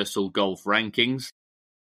Universal Golf Rankings.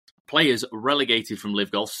 Players relegated from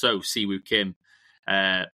LIV Golf, so Siwoo Kim,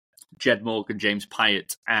 Jed Morgan, James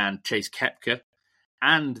Pyatt and Chase Koepka.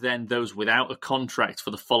 And then those without a contract for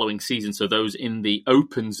the following season, so those in the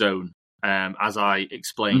open zone, as I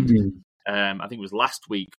explained. I think it was last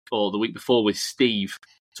week or the week before with Steve,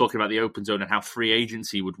 talking about the open zone and how free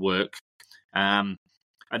agency would work. And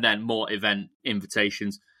then more event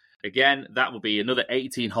invitations. Again, that will be another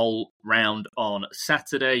 18-hole round on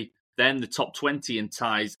Saturday. Then the top 20 in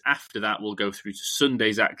ties after that will go through to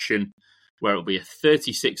Sunday's action, where it will be a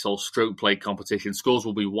 36-hole stroke play competition. Scores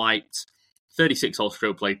will be wiped. 36-hole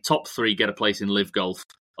stroke play. Top 3 get a place in LIV Golf,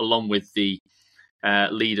 along with the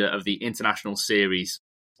leader of the International Series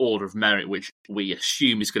order of merit, which we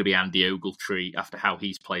assume is going to be Andy Ogletree after how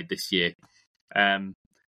he's played this year. And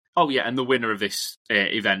the winner of this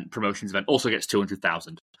promotions event, also gets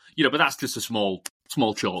 200,000. But that's just a small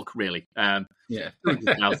chalk, really.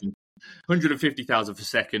 200,000, 150,000 for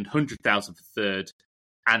second, 100,000 for third,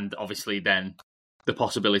 and obviously then the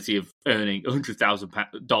possibility of earning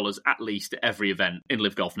 $100,000 at least at every event in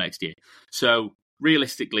LIV Golf next year. So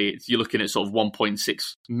realistically, you're looking at sort of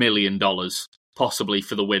 $1.6 million possibly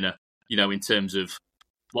for the winner, in terms of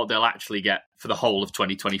what they'll actually get for the whole of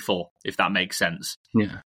 2024, if that makes sense.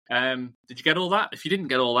 Yeah. Did you get all that? If you didn't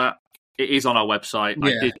get all that, it is on our website. Yeah.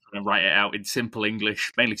 I did kind of write it out in simple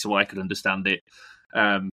English, mainly so I could understand it,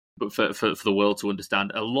 but for the world to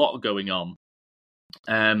understand. A lot going on.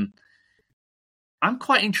 I'm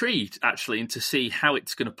quite intrigued, actually, to see how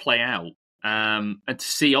it's going to play out, and to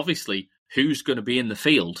see, obviously, who's going to be in the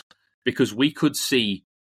field, because we could see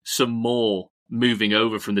some more moving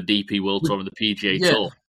over from the DP World Tour and the PGA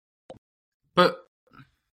Tour. But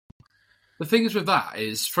the thing is with that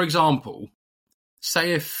is, for example,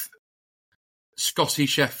 say if Scotty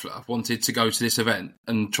Scheffler wanted to go to this event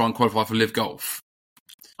and try and qualify for LIV Golf.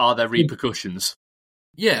 Are there repercussions?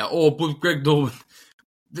 Yeah, or Greg Norman.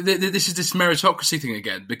 This is this meritocracy thing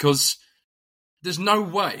again, because there's no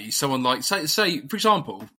way someone like, say for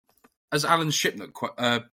example, as Alan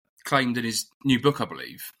Shipnuck claimed in his new book, I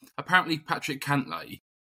believe, apparently Patrick Cantlay,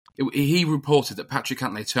 he reported that Patrick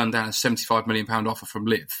Cantlay turned down a £75 million offer from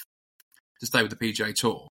LIV to stay with the PGA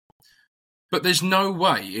Tour. But there's no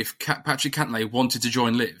way if Patrick Cantlay wanted to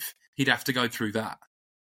join LIV, he'd have to go through that.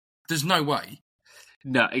 There's no way.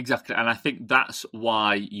 No, exactly. And I think that's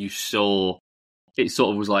why you saw it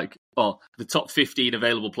sort of was like, the top 15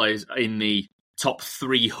 available players in the top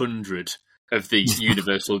 300 of the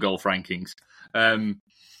Universal Golf Rankings.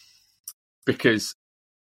 Because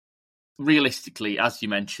realistically, as you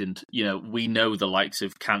mentioned, we know the likes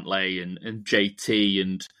of Cantlay and JT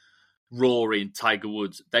and Rory and Tiger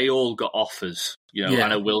Woods, they all got offers. I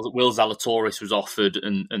know Will Zalatoris was offered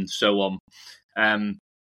and so on.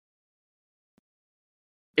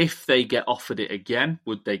 If they get offered it again,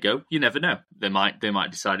 would they go? You never know. They might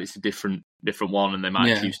decide it's a different one, and they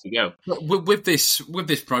might choose to go. With this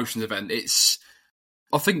promotions event,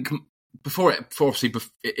 I think before obviously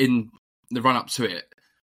in the run up to it,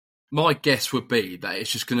 my guess would be that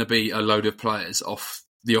it's just going to be a load of players off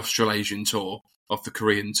the Australasian Tour, off the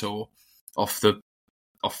Korean Tour, off the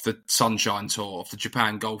Sunshine Tour, off the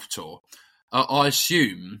Japan Golf Tour. I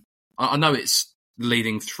assume, I know it's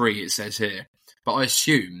leading 3, it says here, but I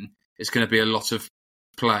assume it's going to be a lot of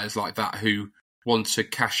players like that who want to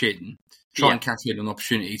cash in, and cash in an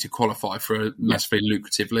opportunity to qualify for a massively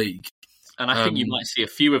lucrative league. And I think you might see a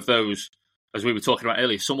few of those, as we were talking about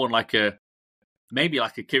earlier, someone like maybe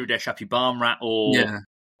like a Kiridesh Aphibarnrat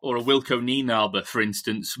or a Wilco Nienaber, for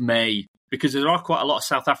instance, because there are quite a lot of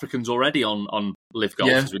South Africans already on LIV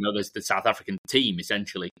Golf, as we know, there's the South African team,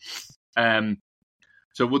 essentially.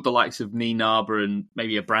 So would the likes of Nienaber and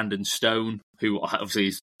maybe a Brandon Stone, who obviously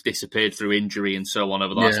has disappeared through injury and so on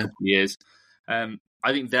over the last couple of years, I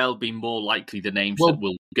think they'll be more likely the names that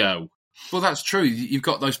will go. Well, that's true. You've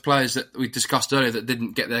got those players that we discussed earlier that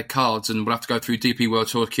didn't get their cards and will have to go through DP World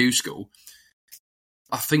Tour Q School.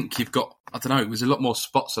 I think you've got, I don't know, there's a lot more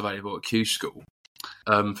spots available at Q School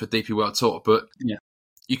for DP World Tour, but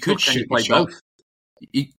you could shoot play both.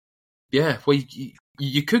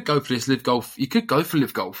 You could go for this LIV Golf. You could go for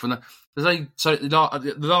LIV Golf, and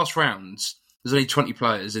the last rounds there's only 20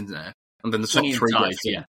 players in there, and then the top 3 get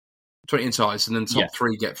through. 20 in ties, and then the top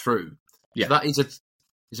 3 get through. Yeah, so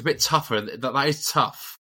it's a bit tougher. That is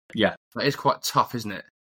tough. Yeah, that is quite tough, isn't it?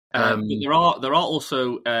 There are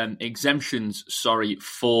also exemptions.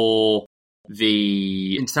 for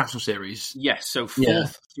the international series. Yes, so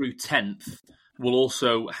 4th through 10th will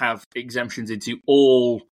also have exemptions into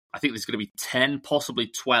all. I think there's going to be 10, possibly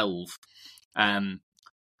 12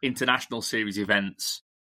 international series events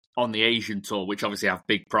on the Asian Tour, which obviously have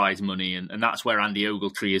big prize money, and that's where Andy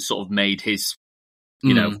Ogletree has sort of made his,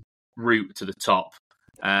 route to the top.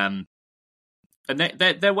 And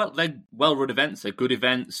they're well-run events. They're good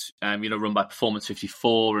events, run by Performance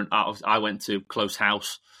 54, and I went to Close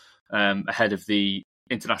House ahead of the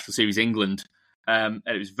International Series England, and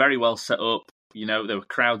it was very well set up. There were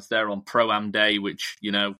crowds there on Pro-Am Day, which,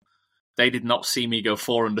 they did not see me go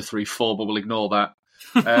 4 under 3-4, but we'll ignore that.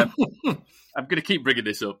 I'm going to keep bringing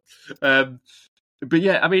this up. But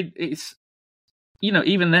yeah, I mean, it's,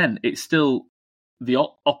 even then, it's still the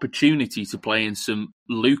opportunity to play in some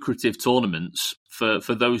lucrative tournaments for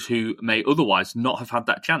those who may otherwise not have had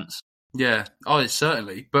that chance. Yeah,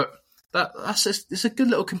 certainly. But it's a good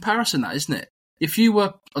little comparison, that, isn't it? If you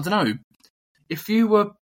were,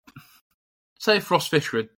 say if Ross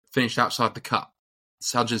Fisher had finished outside the cut,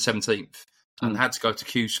 117th, and had to go to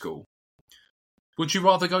Q School, would you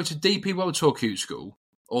rather go to DP World Tour Q School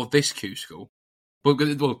or this Q School? Well, I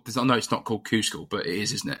know it's not called Q School, but it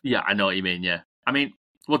is, isn't it? Yeah, I know what you mean, yeah. I mean,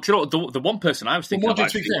 well, do you know what, the one person I was thinking of...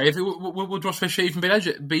 Would Ross Fisher even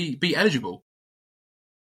be eligible?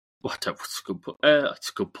 It's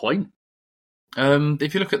a good point.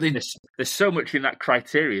 If you look at the... There's so much in that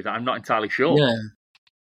criteria that I'm not entirely sure. Yeah.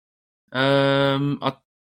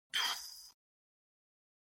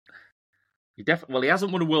 He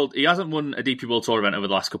hasn't won a DP World Tour event over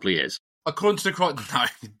the last couple of years. According to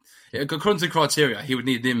the criteria, he would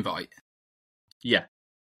need an invite. Yeah,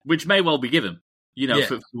 which may well be given.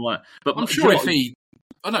 But I'm sure if he...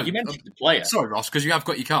 I know. You mentioned the player. Sorry, Ross, because you have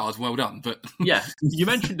got your card. Well done. But yeah, you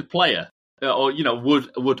mentioned the player, or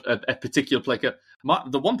would a particular player?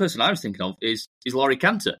 The one person I was thinking of is Laurie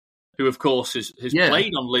Cantor, who of course has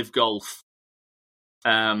played on LIV Golf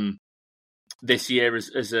this year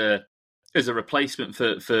as a replacement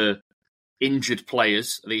for injured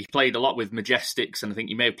players. He played a lot with Majestics, and I think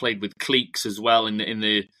he may have played with Cliques as well in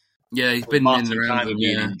the. Yeah, he's been in the round of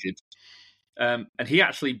being injured. And he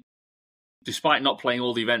actually, despite not playing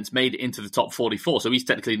all the events, made it into the top 44. So he's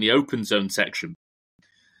technically in the open zone section.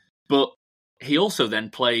 But he also then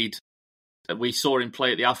played. We saw him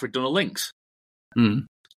play at the Alfred Dunhill Links. Mm.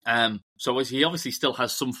 So he obviously still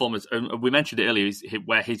has some form of. We mentioned it earlier,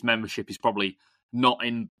 where his membership is probably not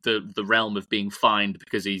in the realm of being fined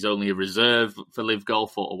because he's only a reserve for LIV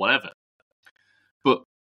Golf or whatever. But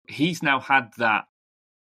he's now had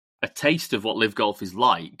a taste of what LIV Golf is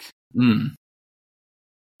like. Mm.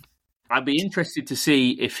 I'd be interested to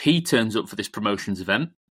see if he turns up for this promotions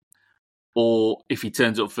event, or if he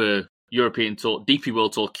turns up for European Tour, DP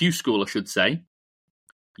World Tour Q School, I should say.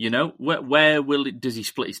 Where does he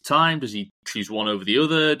split his time? Does he choose one over the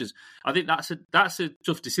other? I think that's a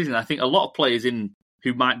tough decision. I think a lot of players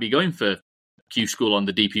who might be going for Q School on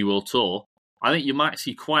the DP World Tour, I think you might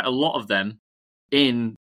see quite a lot of them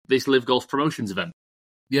in this LIV Golf Promotions event.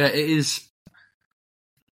 Yeah, it is.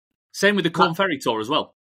 Same with the Corn Ferry Tour as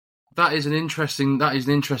well. That is an interesting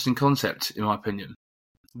concept, in my opinion.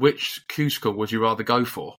 Which Q School would you rather go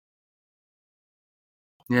for?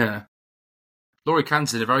 Yeah. Laurie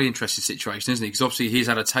Cantor's in a very interesting situation, isn't he? Because obviously he's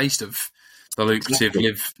had a taste of the lucrative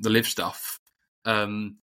LIV stuff. By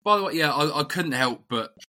the way, yeah, I couldn't help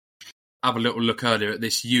but have a little look earlier at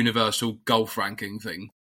this universal golf ranking thing.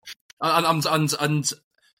 And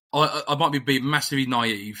I might be being massively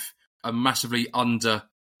naive and massively under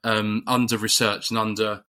researched and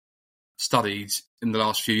under studied in the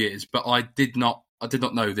last few years, but I did not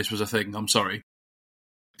know this was a thing. I'm sorry.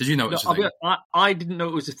 Did you know it was a thing? I didn't know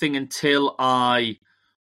it was a thing until I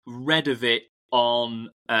read of it on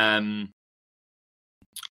when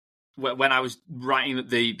I was writing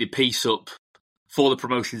the piece up for the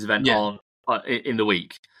promotions event in the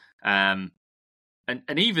week. And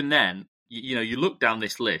even then, you look down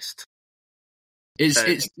this list.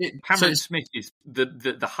 Cameron Smith is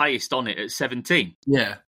the highest on it at 17.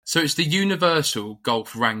 Yeah. So it's the Universal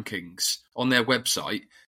Golf Rankings on their website.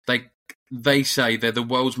 They say they're the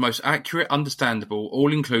world's most accurate, understandable,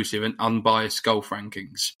 all-inclusive and unbiased golf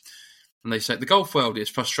rankings. And they say the golf world is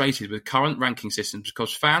frustrated with current ranking systems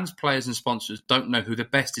because fans, players and sponsors don't know who the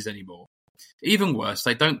best is anymore. Even worse,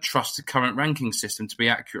 they don't trust the current ranking system to be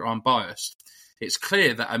accurate or unbiased. It's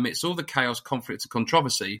clear that amidst all the chaos, conflict and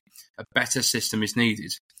controversy, a better system is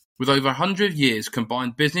needed. With over 100 years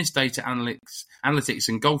combined business, data analytics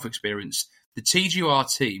and golf experience, the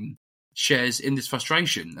TGR team shares in this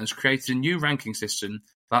frustration and has created a new ranking system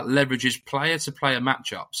that leverages player-to-player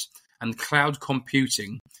matchups and cloud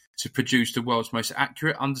computing to produce the world's most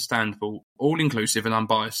accurate, understandable, all-inclusive and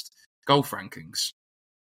unbiased golf rankings.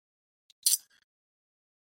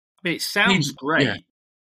 I mean, it sounds great. Yeah.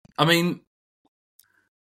 I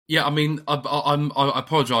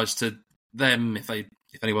apologise to them if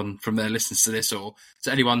anyone from there listens to this, or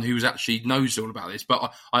to anyone who actually knows all about this.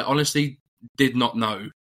 But I honestly did not know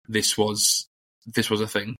this was a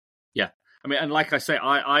thing. Yeah, I mean, and like I say,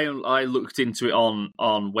 I looked into it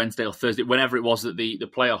on Wednesday or Thursday, whenever it was that the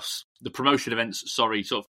playoffs, the promotion events, sort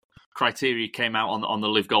of criteria came out on the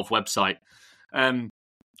LIV Golf website.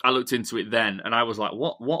 I looked into it then, and I was like,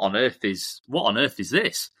 what on earth is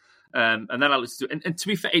this? And then I looked into it, and to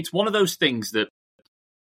be fair, it's one of those things that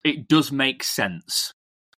it does make sense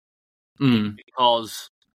because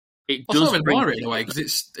it does admire it in a way, because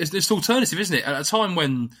it's alternative, isn't it? At a time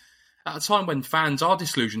when fans are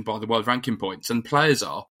disillusioned by the world ranking points and players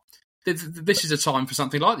are, this is a time for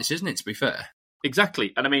something like this, isn't it? To be fair,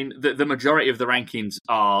 exactly. And I mean, the majority of the rankings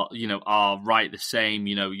are right the same.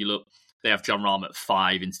 You look, they have John Rahm at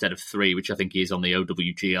 5 instead of 3, which I think he is on the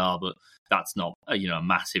OWGR, but that's not a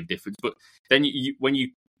massive difference. But then when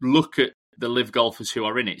you look at the LIV golfers who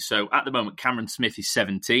are in it, so at the moment Cameron Smith is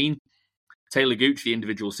 17. Taylor Gooch, the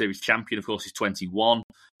individual series champion, of course, is 21.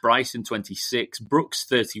 Bryson, 26. Brooks,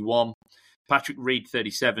 31. Patrick Reed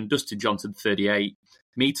 37, Dustin Johnson 38,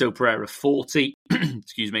 Mito Pereira 40,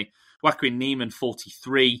 excuse me, Joaquin Neiman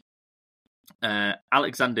 43,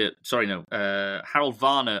 Harold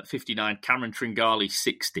Varner 59, Cameron Tringali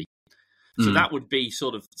 60. So that would be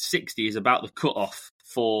sort of 60 is about the cutoff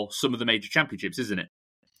for some of the major championships, isn't it?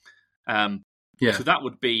 So that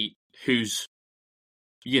would be who's,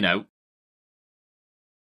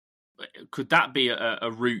 could that be a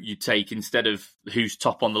route you take instead of who's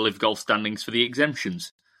top on the LIV Golf standings for the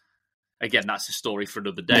exemptions? Again, that's a story for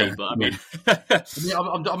another day. But I mean,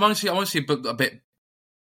 I'm honestly a bit.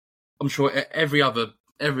 I'm sure every other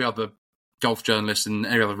golf journalist and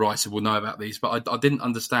every other writer will know about these, but I didn't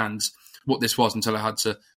understand what this was until I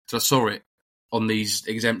saw it on these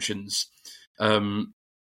exemptions. So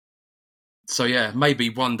yeah, maybe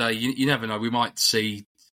one day you never know. We might see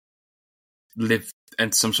LIV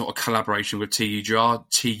enter some sort of collaboration with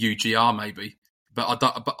TUGR maybe, but I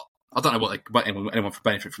don't know what anyone for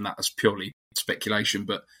benefit from that. That's purely speculation,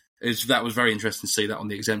 but that was very interesting to see that on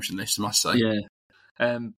the exemption list, I must say. Yeah.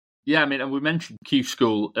 I mean, and we mentioned Q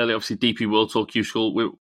School earlier. Obviously, DP World Tour Q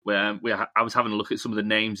School. I was having a look at some of the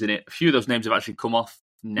names in it. A few of those names have actually come off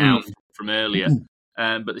now from earlier,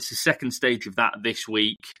 but it's the second stage of that this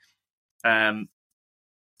week.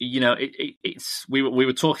 It's we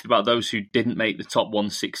were talking about those who didn't make the top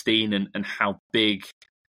 116 and how big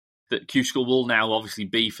that Q School will now obviously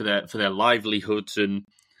be for their livelihoods, and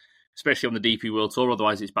especially on the DP World Tour.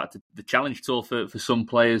 Otherwise, it's back to the Challenge Tour for some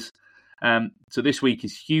players. So this week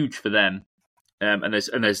is huge for them, and there's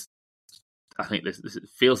I think this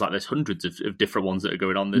feels like there's hundreds of different ones that are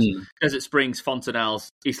going on. There's Desert Springs, Fontanals,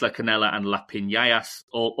 Isla Canela, and La Piñayas,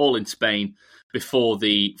 all in Spain before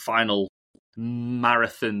the final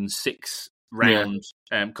marathon 6-round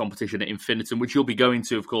competition at Infinitum, which you'll be going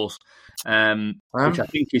to, of course, which I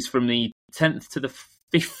think is from the 10th to the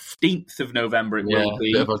 15th of November. It will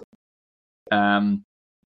be a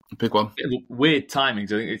big one. Weird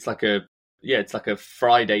timings. I think it's like a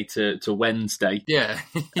Friday to Wednesday.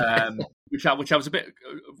 Which I was a bit,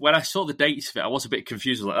 when I saw the dates of it, I was a bit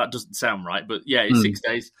confused. I was like, that doesn't sound right. But yeah, it's 6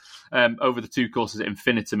 days over the two courses at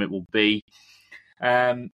Infinitum. It will be.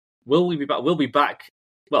 Will we be back? We'll be back.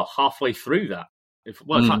 Well, halfway through that. In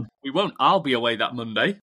fact, we won't. I'll be away that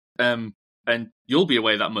Monday, and you'll be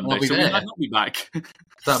away that Monday, so we might not be back.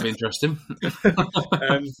 That'd be interesting.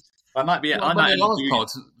 I might be. I might be a live pod.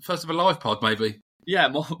 First of a live pod, maybe.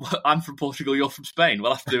 Yeah, I'm from Portugal. You're from Spain.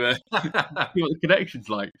 We'll have to see what the connection's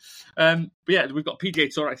like. But yeah, we've got PGA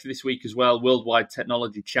Tour actually this week as well. Worldwide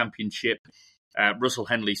Technology Championship. Russell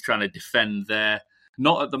Henley's trying to defend there.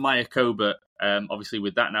 Not at the Mayakoba, obviously,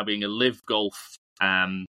 with that now being a LIV Golf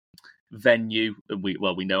venue.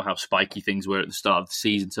 We know how spiky things were at the start of the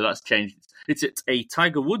season, so that's changed. It's a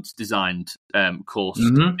Tiger Woods designed course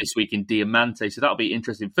this week in Diamante, so that'll be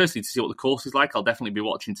interesting. Firstly, to see what the course is like. I'll definitely be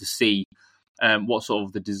watching to see what sort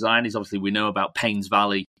of the design is. Obviously, we know about Paynes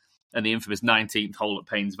Valley and the infamous 19th hole at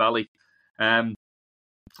Paynes Valley.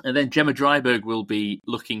 And then Gemma Dryburgh will be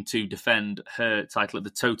looking to defend her title at the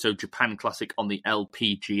Toto Japan Classic on the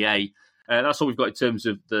LPGA. That's all we've got in terms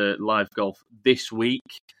of the live golf this week.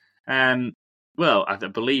 Well, I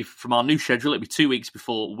believe from our new schedule, it'll be 2 weeks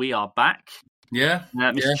before we are back.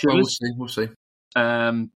 Mr. Chivers, we'll see.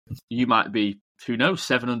 You might be, who knows,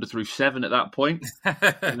 7 under through 7 at that point.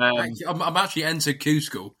 I'm actually entered Q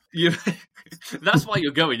School. That's why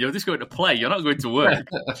you're going. You're just going to play. You're not going to work.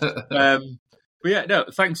 But yeah, no,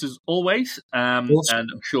 thanks as always. Awesome. And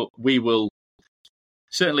I'm sure we will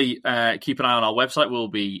certainly keep an eye on our website. We'll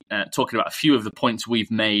be talking about a few of the points we've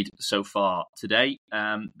made so far today.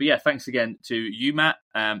 But yeah, thanks again to you, Matt.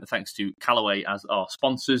 Thanks to Callaway as our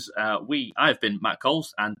sponsors. I've been Matt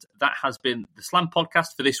Coles, and that has been the Slam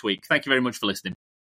Podcast for this week. Thank you very much for listening.